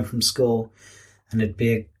come home from school and it'd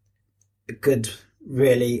be a good,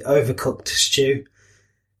 really overcooked stew,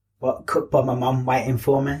 cooked by my mum waiting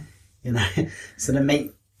for me, you know. So the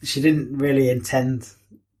meat, she didn't really intend.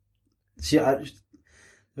 She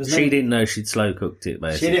didn't know she'd slow cooked it,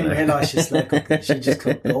 basically. She didn't realise she slow cooked it. She just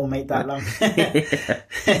cooked all meat that long.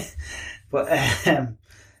 But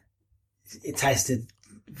it tasted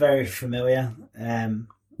very familiar.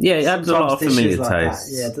 Yeah, it had a lot of familiar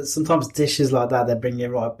taste. Yeah, sometimes dishes like that, they bring you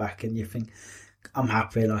right back and you think, I'm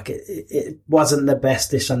happy. Like it wasn't the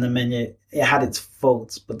best dish on the menu. It had its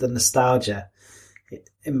faults, but the nostalgia,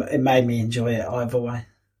 it made me enjoy it either way.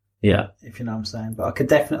 Yeah, if you know what I'm saying. But I could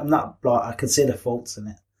definitely, I could see the faults in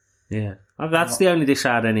it. Yeah, that's the only dish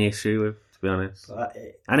I had any issue with, to be honest.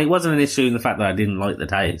 And it wasn't an issue in the fact that I didn't like the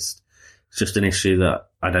taste. It's just an issue that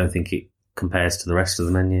I don't think it compares to the rest of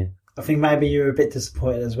the menu. I think maybe you were a bit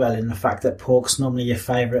disappointed as well in the fact that pork's normally your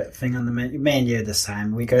favourite thing on the menu. Me and you are the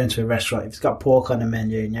same. We go into a restaurant, if it's got pork on the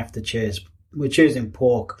menu and you have to choose, we're choosing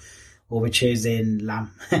pork or we're choosing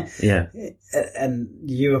lamb. Yeah. And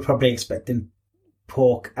you were probably expecting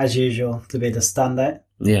pork, as usual, to be the standout.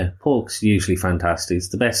 Yeah, pork's usually fantastic. It's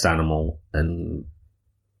the best animal, and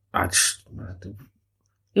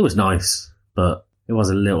it was nice, but I was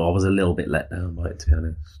a little bit let down by it, to be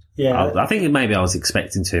honest. Yeah. I think maybe I was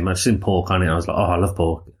expecting too much. Seen pork on it, I was like, oh, I love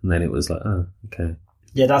pork. And then it was like, oh, okay.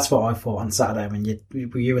 Yeah, that's what I thought on Saturday when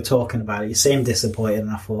you were talking about it. You seemed disappointed,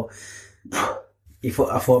 and I thought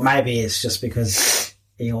maybe it's just because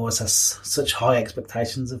he always has such high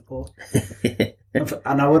expectations of pork.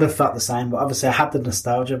 And I would have felt the same, but obviously I had the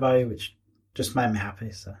nostalgia value, which just made me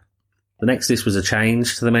happy. So the next dish was a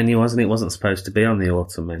change to the menu, wasn't it? It wasn't supposed to be on the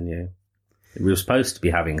autumn menu. We were supposed to be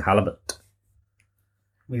having halibut.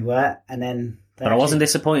 We were, and then... But I wasn't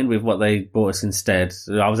disappointed with what they brought us instead.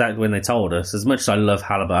 I was out when they told us. As much as I love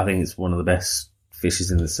halibut, I think it's one of the best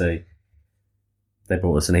fishes in the sea. They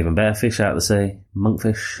brought us an even better fish out of the sea,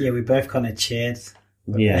 monkfish. Yeah, we both kind of cheered.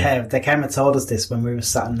 Yeah. They came and told us this when we were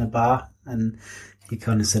sat in the bar, and he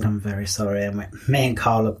kind of said, I'm very sorry. And me and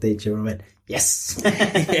Carl looked at each other and went, yes.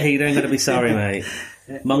 Yeah, you don't got to be sorry, mate.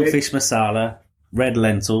 Monkfish masala, red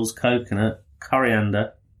lentils, coconut,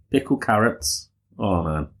 coriander, pickled carrots. Oh,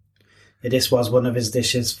 man. Yeah, this was one of his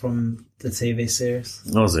dishes from the TV series.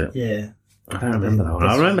 Was it? Yeah. I don't remember that one.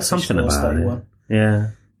 I remember something about it.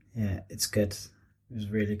 Yeah. Yeah, it's good. It was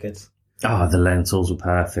really good. Oh, the lentils were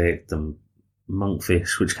perfect. The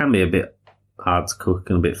monkfish, which can be a bit hard to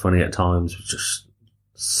cook and a bit funny at times, was just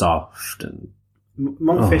soft. And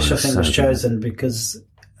monkfish, I think, was chosen because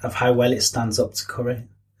of how well it stands up to curry.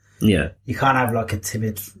 Yeah. You can't have like a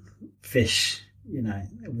timid fish, a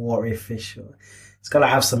watery fish. It's got to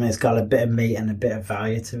have something. It's got a bit of meat and a bit of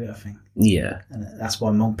value to it, I think. Yeah. And that's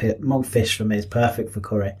why monkfish for me is perfect for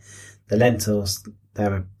curry. The lentils, they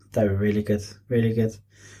were really good, really good.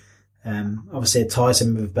 Obviously, it ties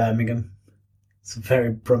in with Birmingham. It's a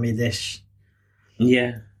very Brummy dish.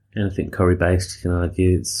 Yeah. Anything curry based, you can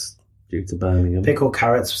argue it's due to Birmingham. Pickled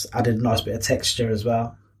carrots added a nice bit of texture as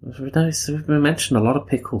well. We've mentioned a lot of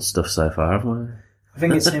pickle stuff so far, haven't we? I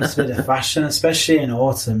think it seems to be the fashion, especially in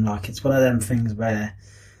autumn. Like, it's one of them things where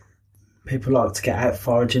people like to get out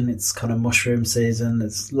foraging. It's kind of mushroom season.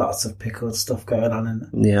 There's lots of pickled stuff going on in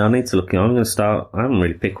it. Yeah, I need to look. I'm going to start. I haven't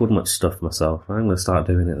really pickled much stuff myself. I'm going to start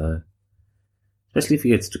doing it though. Especially if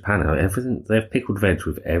you go to Japan, everything they have pickled veg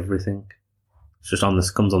with everything. It's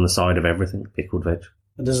just comes on the side of everything. Pickled veg.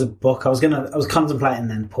 There's a book. I was contemplating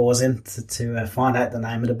then pausing to find out the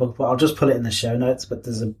name of the book, but I'll just put it in the show notes. But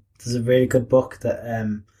there's a really good book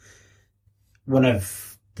that one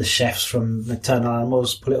of the chefs from Nocturnal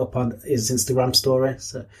Animals put it up on his Instagram story.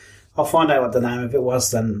 So I'll find out what the name of it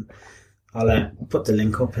was, then I'll put the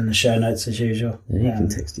link up in the show notes as usual. Yeah, you can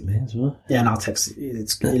text it me as well. Yeah, and I'll text it.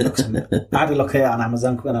 It looks. I had a look at it on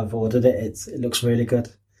Amazon when I've ordered it. It looks really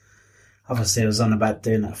good. Obviously, I was on about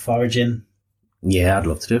doing that foraging. Yeah, I'd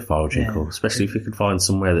love to do a foraging course, especially if you could find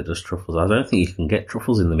somewhere that does truffles. I don't think you can get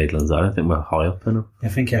truffles in the Midlands. I don't think we're high up enough. I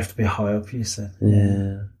think you have to be high up, you said.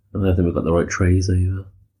 Yeah. I don't think we've got the right trees either.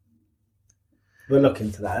 We'll look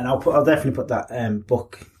into that, and I'll definitely put that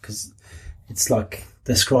book, because it's like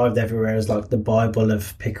described everywhere as like the Bible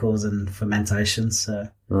of pickles and fermentation. So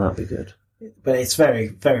that'd be good. But it's very,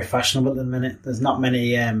 very fashionable at the minute. There's not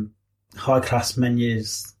many high class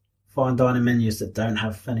menus, fine dining menus that don't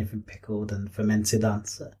have anything pickled and fermented on.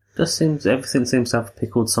 So everything seems to have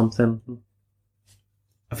pickled something.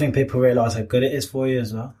 I think people realise how good it is for you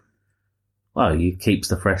as well. Well, it keeps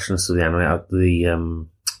the freshness of the animal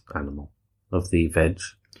of the veg.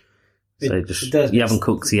 So you haven't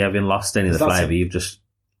cooked, you haven't lost any of the flavour. You've just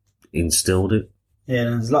instilled it. Yeah,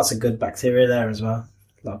 and there's lots of good bacteria there as well.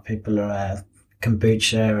 A lot of people are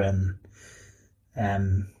kombucha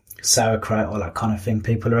and sauerkraut, all that kind of thing.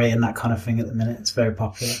 People are eating that kind of thing at the minute. It's very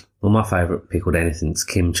popular. Well, my favourite pickled anything is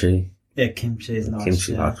kimchi. Yeah, kimchi is nice.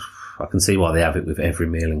 Kimchi, yeah. I can see why they have it with every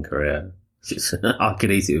meal in Korea. I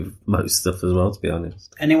could eat it with most stuff as well, to be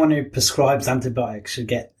honest. Anyone who prescribes antibiotics should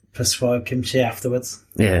get prescribed kimchi afterwards.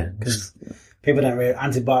 Yeah. Because people don't really...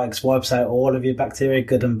 Antibiotics wipes out all of your bacteria,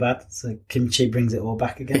 good and bad. So kimchi brings it all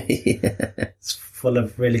back again. Yeah. It's full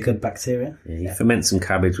of really good bacteria. Yeah, you ferment some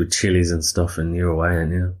cabbage with chilies and stuff and you're away,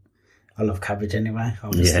 aren't you? I love cabbage anyway.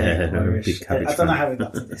 Obviously. Yeah, Irish. I don't know how we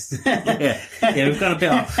got to this. yeah, we've gone a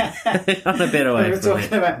bit off. Gone a bit away. We were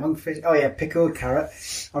talking about monkfish. Oh yeah, pickled carrot.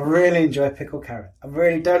 I really enjoy pickled carrot. I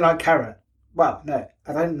really don't like carrot. Well, no,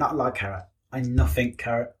 I don't not like carrot. I nothing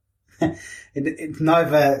carrot. It's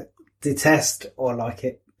neither detest or like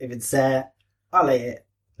it. If it's there, I'll eat it.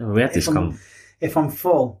 No, we had this if I'm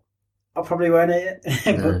full, I probably won't eat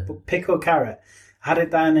it. But pickled carrot, Had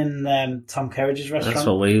it down in Tom Kerridge's restaurant. That's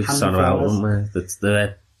what we've Hand done and about, Flowers. haven't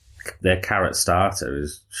we? Their carrot starter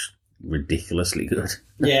is ridiculously good.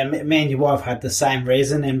 Yeah, me and your wife had the same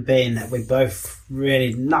reason, in being that we're both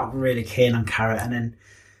really not really keen on carrot, and then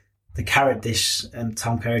the carrot dish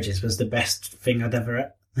Tom Kerridge's was the best thing I'd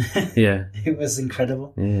ever had. Yeah. It was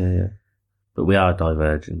incredible. Yeah. But we are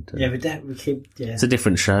divergent. Yeah, we keep. Yeah, It's a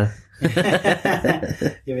different show.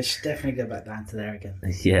 yeah, we should definitely go back down to there again.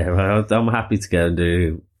 Yeah, well, I'm happy to go and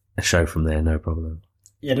do a show from there, no problem.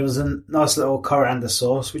 Yeah, there was a nice little coriander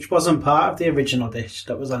sauce, which wasn't part of the original dish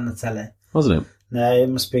that was on the telly. Wasn't it? No, it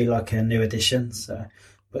must be like a new addition. So,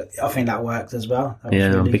 but I think that worked as well. That was Yeah,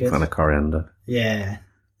 I'm a really big good. fan of coriander. Yeah.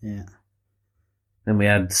 Then we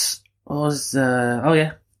had,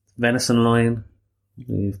 venison loin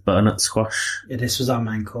with butternut squash. Yeah, this was our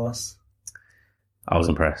main course. I was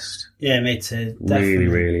impressed. Yeah, me too. Definitely. Really,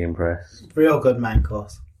 really impressed. Real good main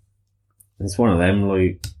course. It's one of them,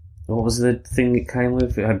 like, what was the thing it came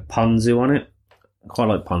with? It had ponzu on it. I quite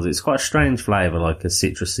like ponzu. It's quite a strange flavour, like a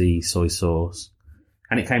citrusy soy sauce.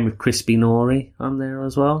 And it came with crispy nori on there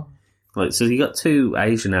as well. Like, so you got two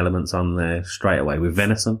Asian elements on there straight away with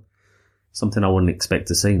venison. Something I wouldn't expect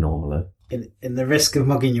to see normally. In the risk of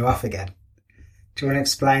mugging you off again, do you want to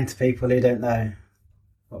explain to people who don't know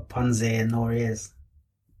what ponzi and nori is?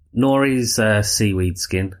 Nori's seaweed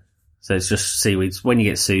skin. So it's just seaweeds. When you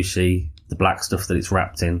get sushi, the black stuff that it's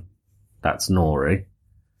wrapped in, that's nori.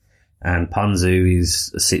 And ponzu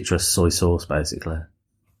is a citrus soy sauce, basically.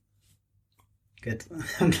 Good.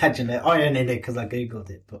 I'm glad you know. I only knew because I googled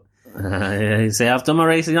it, but Yeah, you see, I've done my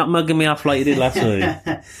research. You're not mugging me off like you did last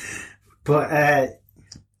week. But I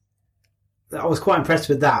was quite impressed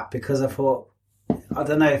with that because I thought, I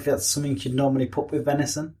don't know if that's something you'd normally put with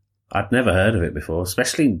venison. I'd never heard of it before,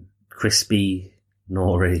 especially crispy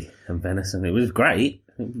nori and venison. It was great.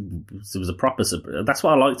 It was a proper. That's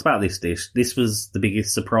what I liked about this dish. This was the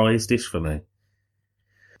biggest surprise dish for me.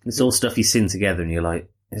 It's all stuff he's seen together, and you're like,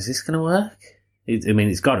 "Is this going to work?"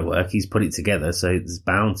 It's got to work. He's put it together, so it's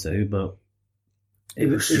bound to. But It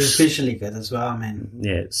was visually good as well. I mean,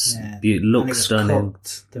 yeah, it and it looks was stunning.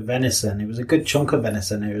 cooked. The venison, it was a good chunk of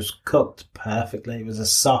venison. It was cooked perfectly. It was a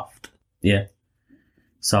soft. Yeah,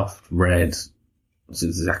 soft red. It's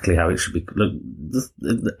exactly how it should be. Look,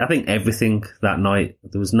 I think everything that night,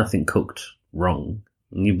 there was nothing cooked wrong.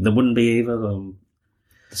 There wouldn't be either. The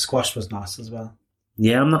squash was nice as well.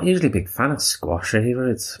 Yeah, I'm not usually a big fan of squash either.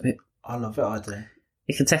 It's a bit. I love it. I do.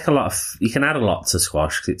 You can take you can add a lot to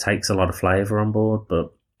squash because it takes a lot of flavour on board.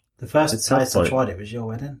 But The first It's place I like- tried it was your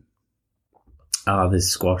wedding. this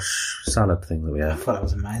squash salad thing that we I have. thought that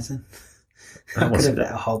was amazing. That I was could have good.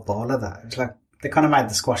 ate a whole bowl of that. It was like they kind of made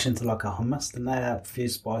the squash into like a hummus, didn't they? Had a few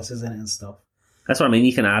spices in it and stuff. That's what I mean.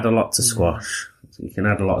 You can add a lot to squash. You can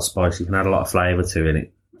add a lot of spice. You can add a lot of flavour to it. And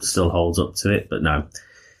it still holds up to it. But no,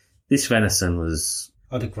 this venison was.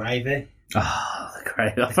 Oh, the gravy. Oh, the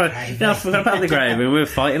gravy. I gravy. forgot about the gravy. We were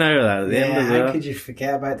fighting over that at the end Yeah, as how well. could you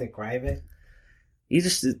forget about the gravy?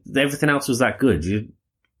 Everything else was that good. You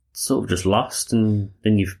sort of just lost, and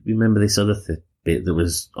then you remember this other bit that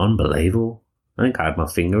was unbelievable. I think I had my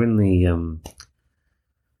finger in the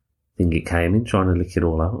thing it came in, trying to lick it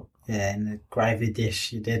all out. Yeah, in the gravy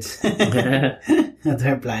dish you did. I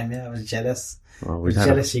don't blame you. I was jealous. Oh, I we was had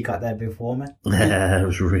jealous you got there before me. it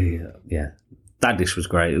was really, yeah. That dish was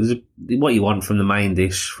great. It was what you want from the main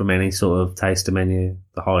dish, from any sort of taster menu.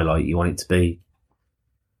 The highlight, you want it to be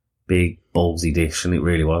big, ballsy dish, and it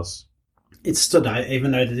really was. It stood out,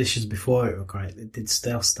 even though the dishes before it were great. It did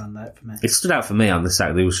still stand out for me. It stood out for me on the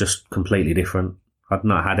Saturday. It was just completely different. I'd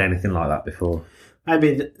not had anything like that before.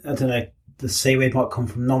 Maybe, I don't know, the seaweed might come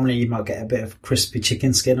from, normally you might get a bit of crispy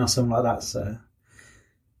chicken skin or something like that, so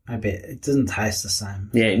maybe it doesn't taste the same.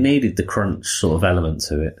 Yeah, it needed the crunch sort of element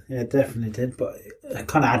to it. Yeah, it definitely did, but it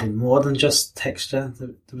kind of added more than just texture. There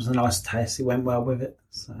was a nice taste. It went well with it.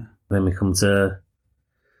 So Then we come to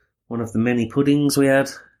one of the many puddings we had.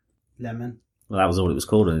 lemon. Well, that was all it was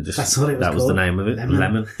called, and it just That's what it was that was called. the name of it.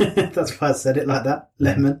 Lemon. That's why I said it like that.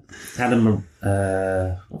 Lemon. Had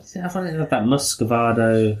what is it? I thought it had that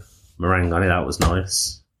muscovado meringue on it. That was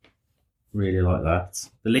nice. Really like that.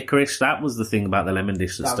 The licorice, that was the thing about the lemon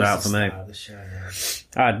dish that stood out for me. Of the show,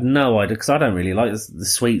 yeah. I had no idea, because I don't really like the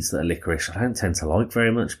sweets that are licorice. I don't tend to like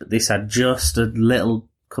very much, but this had just a little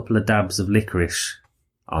couple of dabs of licorice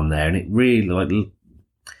on there, and it really, like,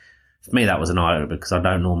 for me that was an eye-opener, because I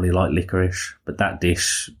don't normally like licorice, but that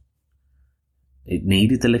dish, it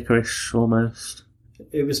needed the licorice almost.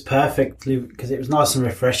 It was perfectly, because it was nice and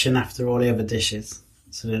refreshing after all the other dishes.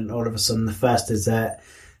 So then all of a sudden the first dessert,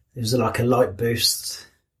 it was like a light boost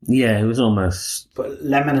Yeah, it was almost... But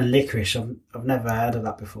lemon and licorice, I've never heard of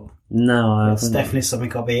that before. No, It's definitely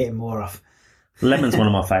something I'll be eating more of. Lemon's one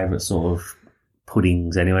of my favourite sort of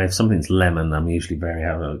puddings anyway. If something's lemon, I'm usually very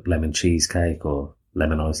out of lemon cheesecake or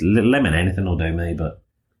lemon ice. Lemon, anything will do me, but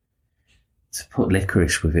to put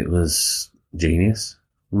licorice with it was genius.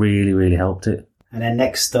 Really, really helped it. And then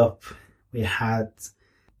next up, we had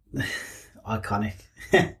iconic.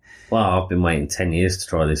 Well, I've been waiting 10 years to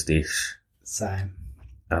try this dish. Same.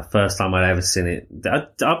 First time I'd ever seen it.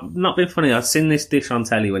 I've not been funny. I'd seen this dish on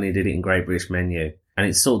telly when he did it in Great British Menu. And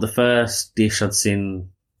it's sort of the first dish I'd seen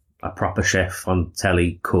a proper chef on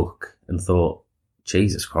telly cook and thought,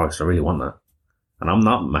 Jesus Christ, I really want that. And I'm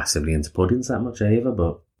not massively into puddings that much either,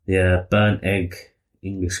 but yeah, burnt egg,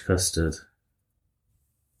 English custard.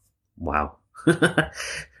 Wow.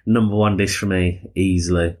 Number one dish for me,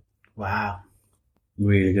 easily. Wow.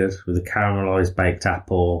 Really good. With a caramelised baked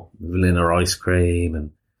apple, vanilla ice cream,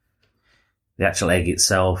 and the actual egg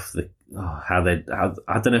itself.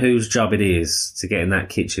 I don't know whose job it is to get in that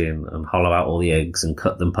kitchen and hollow out all the eggs and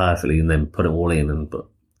cut them perfectly and then put it all in. But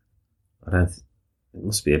I don't. It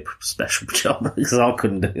must be a special job because I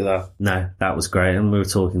couldn't do that. No, that was great. And we were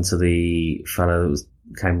talking to the fellow that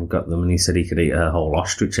came and got them, and he said he could eat a whole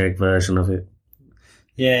ostrich egg version of it.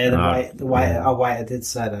 Yeah, our waiter did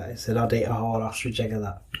say that. He said, I'd eat a whole ostrich egg of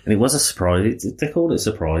that. And it was a surprise. They called it a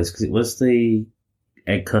surprise because it was the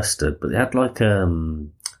egg custard, but they had like,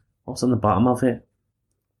 what's on the bottom of it?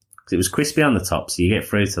 Because it was crispy on the top, so you get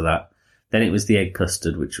through to that. Then it was the egg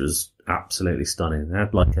custard, which was absolutely stunning. They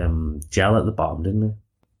had like gel at the bottom, didn't they?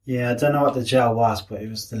 Yeah, I don't know what the gel was, but it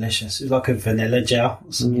was delicious. It was like a vanilla gel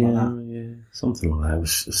or something like that. Yeah, something like that. It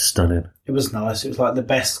was stunning. It was nice. It was like the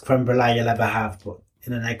best creme brulee you'll ever have, but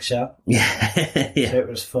in an eggshell. Yeah. Yeah. So it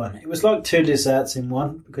was fun. It was like two desserts in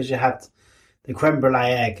one because you had the creme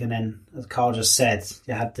brulee egg and then, as Carl just said,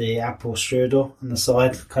 you had the apple strudel on the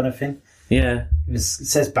side kind of thing. Yeah. It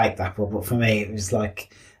says baked apple, but for me it was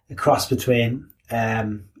like a cross between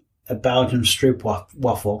a Belgian stroop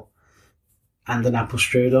waffle and an apple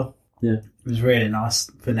strudel. Yeah. It was really nice.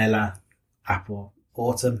 Vanilla, apple,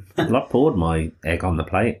 autumn. Well, I poured my egg on the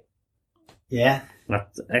plate. Yeah. I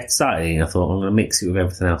started eating, I thought, I'm going to mix it with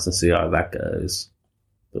everything else and see how that goes.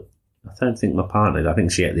 But I don't think my partner, I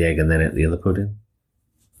think she ate the egg and then ate the other pudding.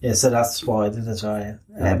 Yeah, so that's why I did it. I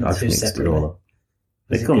just mixed it all up.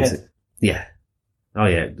 Was it good? Yeah. Oh,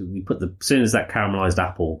 yeah. You put as soon as that caramelised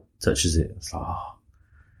apple touches it, it's like,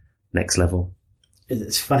 next level.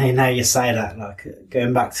 It's funny now you say that, like,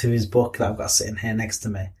 going back to his book that I've got sitting here next to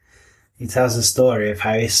me. He tells a story of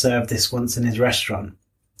how he served this once in his restaurant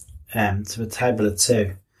to a table of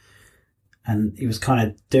two. And he was kind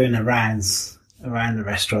of doing the rounds around the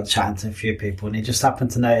restaurant, chatting to a few people, and he just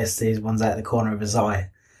happened to notice these ones out the corner of his eye.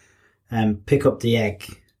 Pick up the egg,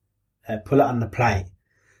 pull it on the plate,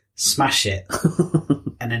 smash it,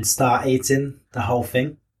 and then start eating the whole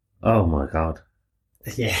thing. Oh, my God.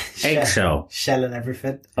 Yeah. Eggshell. Shell and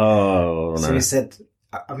everything. Oh, no. So he said,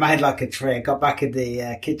 I made like a tray, got back in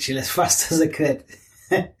the kitchen as fast as I could.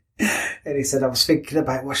 And he said, I was thinking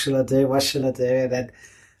about what shall I do? And then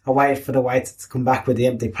I waited for the waiter to come back with the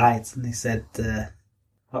empty plate. And he said,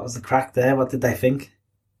 what was the crack there? What did they think?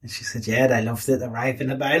 And she said, yeah, they loved it. They're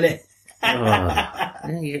raving about it.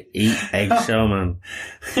 You eat eggshell, man.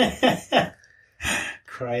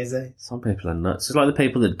 Crazy. Some people are nuts. It's like the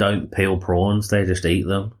people that don't peel prawns, they just eat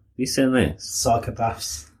them. Have you seen this?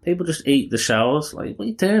 Psychopaths. People just eat the shells. Like, what are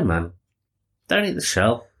you doing, man? Don't eat the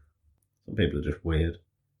shell. Some people are just weird.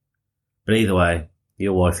 But either way,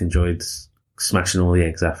 your wife enjoyed smashing all the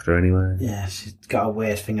eggs after anyway. Yeah, she's got a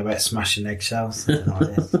weird thing about smashing eggshells. I don't know what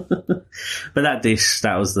it is. But that dish,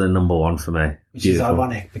 that was the number one for me. Which Beautiful. is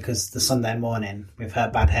ironic because the Sunday morning, with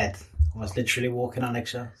her bad head, I was literally walking on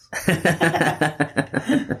eggshells.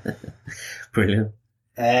 Brilliant.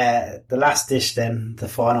 The last dish then, the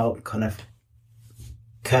final kind of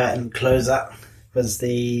curtain closer, was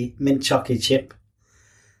the mint chocolate chip.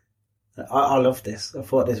 I loved this. I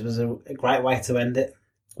thought this was a great way to end it.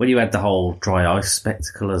 Well, you had the whole dry ice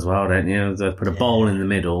spectacle as well, don't you? They put a bowl in the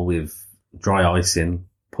middle with dry ice in,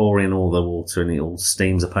 pour in all the water, and it all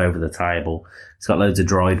steams up over the table. It's got loads of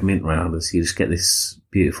dried mint round us. So you just get this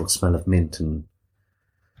beautiful smell of mint and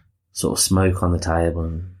sort of smoke on the table.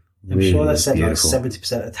 And I'm really sure they said beautiful. like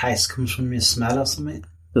 70% of the taste comes from your smell or something.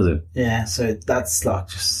 Does it? Yeah, so that's like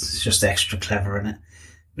just extra clever, isn't it?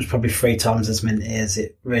 It was probably 3 times as minty as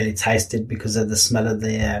it really tasted because of the smell of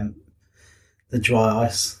the dry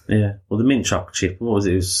ice. Yeah. Well, the mint chocolate chip, what was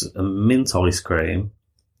it? It was a mint ice cream,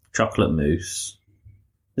 chocolate mousse.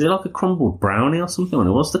 Is it like a crumbled brownie or something on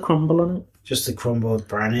it? What's the crumble on it? Just a crumbled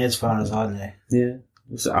brownie as far as I knew. Yeah.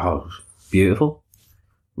 Beautiful.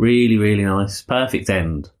 Really, really nice. Perfect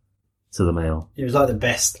end to the meal. It was like the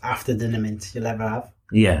best after dinner mint you'll ever have.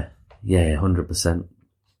 Yeah, 100%.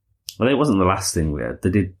 Well, it wasn't the last thing we had. They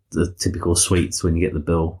did the typical sweets when you get the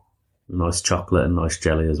bill. Nice chocolate and nice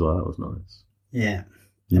jelly as well. It was nice. Yeah.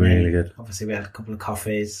 Really good. Obviously, we had a couple of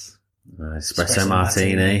coffees. Espresso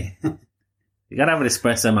martini. You gotta have an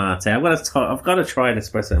espresso martini. I've got to try an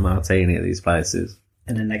espresso martini at these places.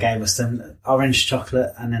 And then they gave us some orange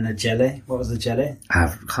chocolate and then a jelly. What was the jelly? I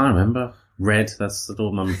can't remember. Red. That's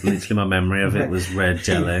all literally my memory of it was red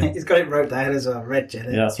jelly. He's got it wrote down as well. Red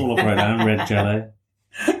jelly. Yeah, that's all I've wrote down. Red jelly.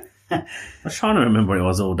 I was trying to remember what it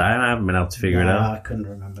was all day and I haven't been able to figure it out. I couldn't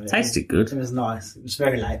remember. It tasted good. It was nice. It was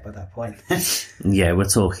very late by that point. Yeah, we're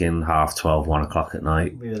talking 12:30, 1 o'clock at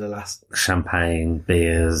night. We were the last. Champagne,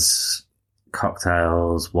 beers,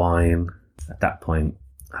 cocktails, wine. At that point,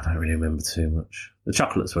 I don't really remember too much. The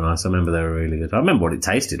chocolates were nice. I remember they were really good. I remember what it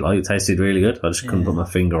tasted like. It tasted really good. I just couldn't put my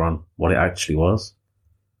finger on what it actually was.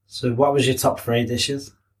 So what was your top 3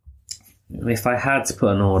 dishes? If I had to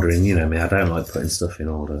put an order in, you know me, I don't like putting stuff in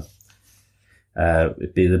order.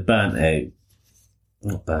 It'd be the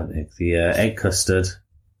egg custard.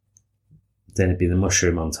 Then it'd be the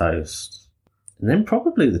mushroom on toast. And then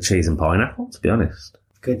probably the cheese and pineapple, to be honest.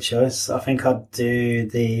 Good choice. I think I'd do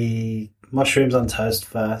the mushrooms on toast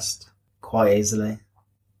first, quite easily.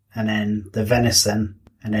 And then the venison,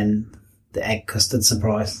 and then the egg custard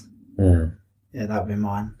surprise. Yeah, that'd be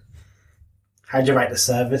mine. How'd you rate the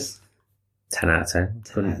service? 10 out of 10.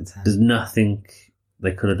 10 out of 10. There's nothing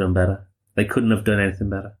they could have done better. They couldn't have done anything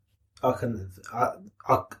better. I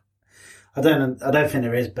don't think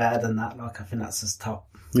there is better than that. Like, I think that's as top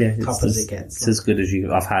as it gets. It's as good as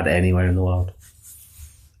I've had anywhere in the world.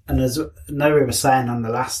 And as we were saying on the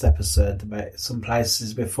last episode about some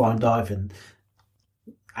places with fine diving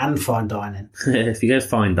and fine dining. If you go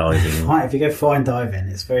fine diving,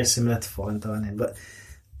 it's very similar to fine dining, but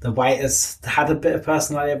the waiters had a bit of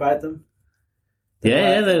personality about them. They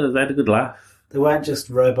had a good laugh. They weren't just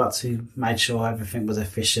robots who made sure everything was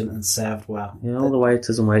efficient and served well. Yeah, all the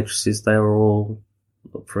waiters and waitresses, they were all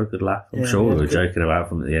up for a good laugh. I'm sure we were joking about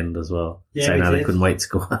them at the end as well. Yeah, saying how they couldn't wait to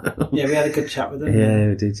go home. Yeah, we had a good chat with them. Yeah,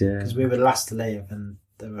 we did, yeah. Because we were last to leave and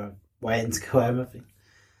they were waiting to go home, I think.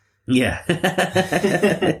 Yeah.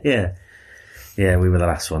 Yeah, we were the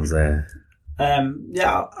last ones there. I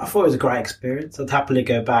thought it was a great experience. I'd happily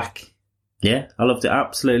go back. Yeah, I loved it.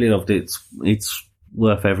 Absolutely loved it. It's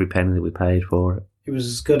worth every penny that we paid for it. It was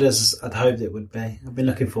as good as I'd hoped it would be. I've been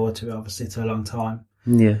looking forward to it, obviously, for a long time.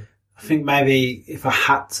 Yeah. I think maybe if I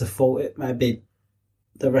had to fault it, maybe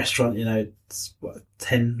the restaurant, it's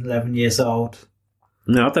 10, 11 years old.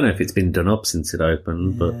 No, I don't know if it's been done up since it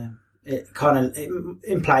opened, but it kind of,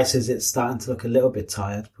 in places, it's starting to look a little bit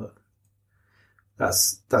tired, but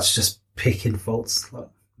that's just picking faults. Like,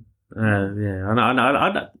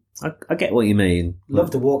 I get what you mean.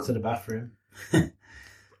 Love to walk to the bathroom.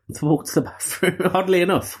 To walk to the bathroom, oddly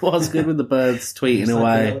enough, was good with the birds tweeting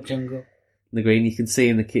away. Like jungle. The green you can see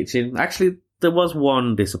in the kitchen. Actually, there was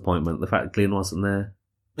one disappointment: the fact Glyn wasn't there.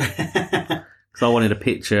 Because I wanted a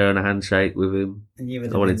picture and a handshake with him. And you I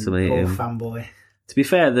wanted to meet him. Fanboy. To be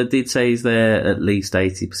fair, they did say he's there at least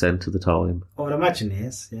 80% of the time. I would imagine he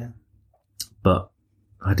is, yeah. But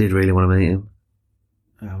I did really want to meet him.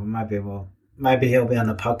 Maybe he'll be on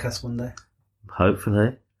the podcast one day.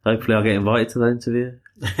 Hopefully I'll get invited to the interview.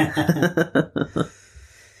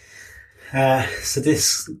 So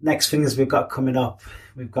this next things we've got coming up,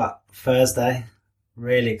 we've got Thursday.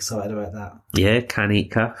 Really excited about that. Yeah, Can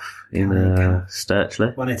Eat Cafe in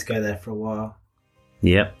Sturchley. Wanted to go there for a while.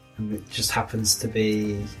 Yep. And it just happens to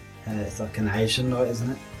be, it's like an Asian night,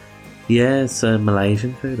 isn't it? Yeah, it's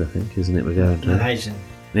Malaysian food, I think, isn't it? We're going to Malaysian.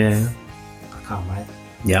 Yeah. I can't wait.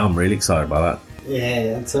 Yeah, I'm really excited about that.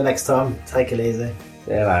 Yeah. Until next time, take it easy.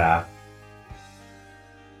 See you later.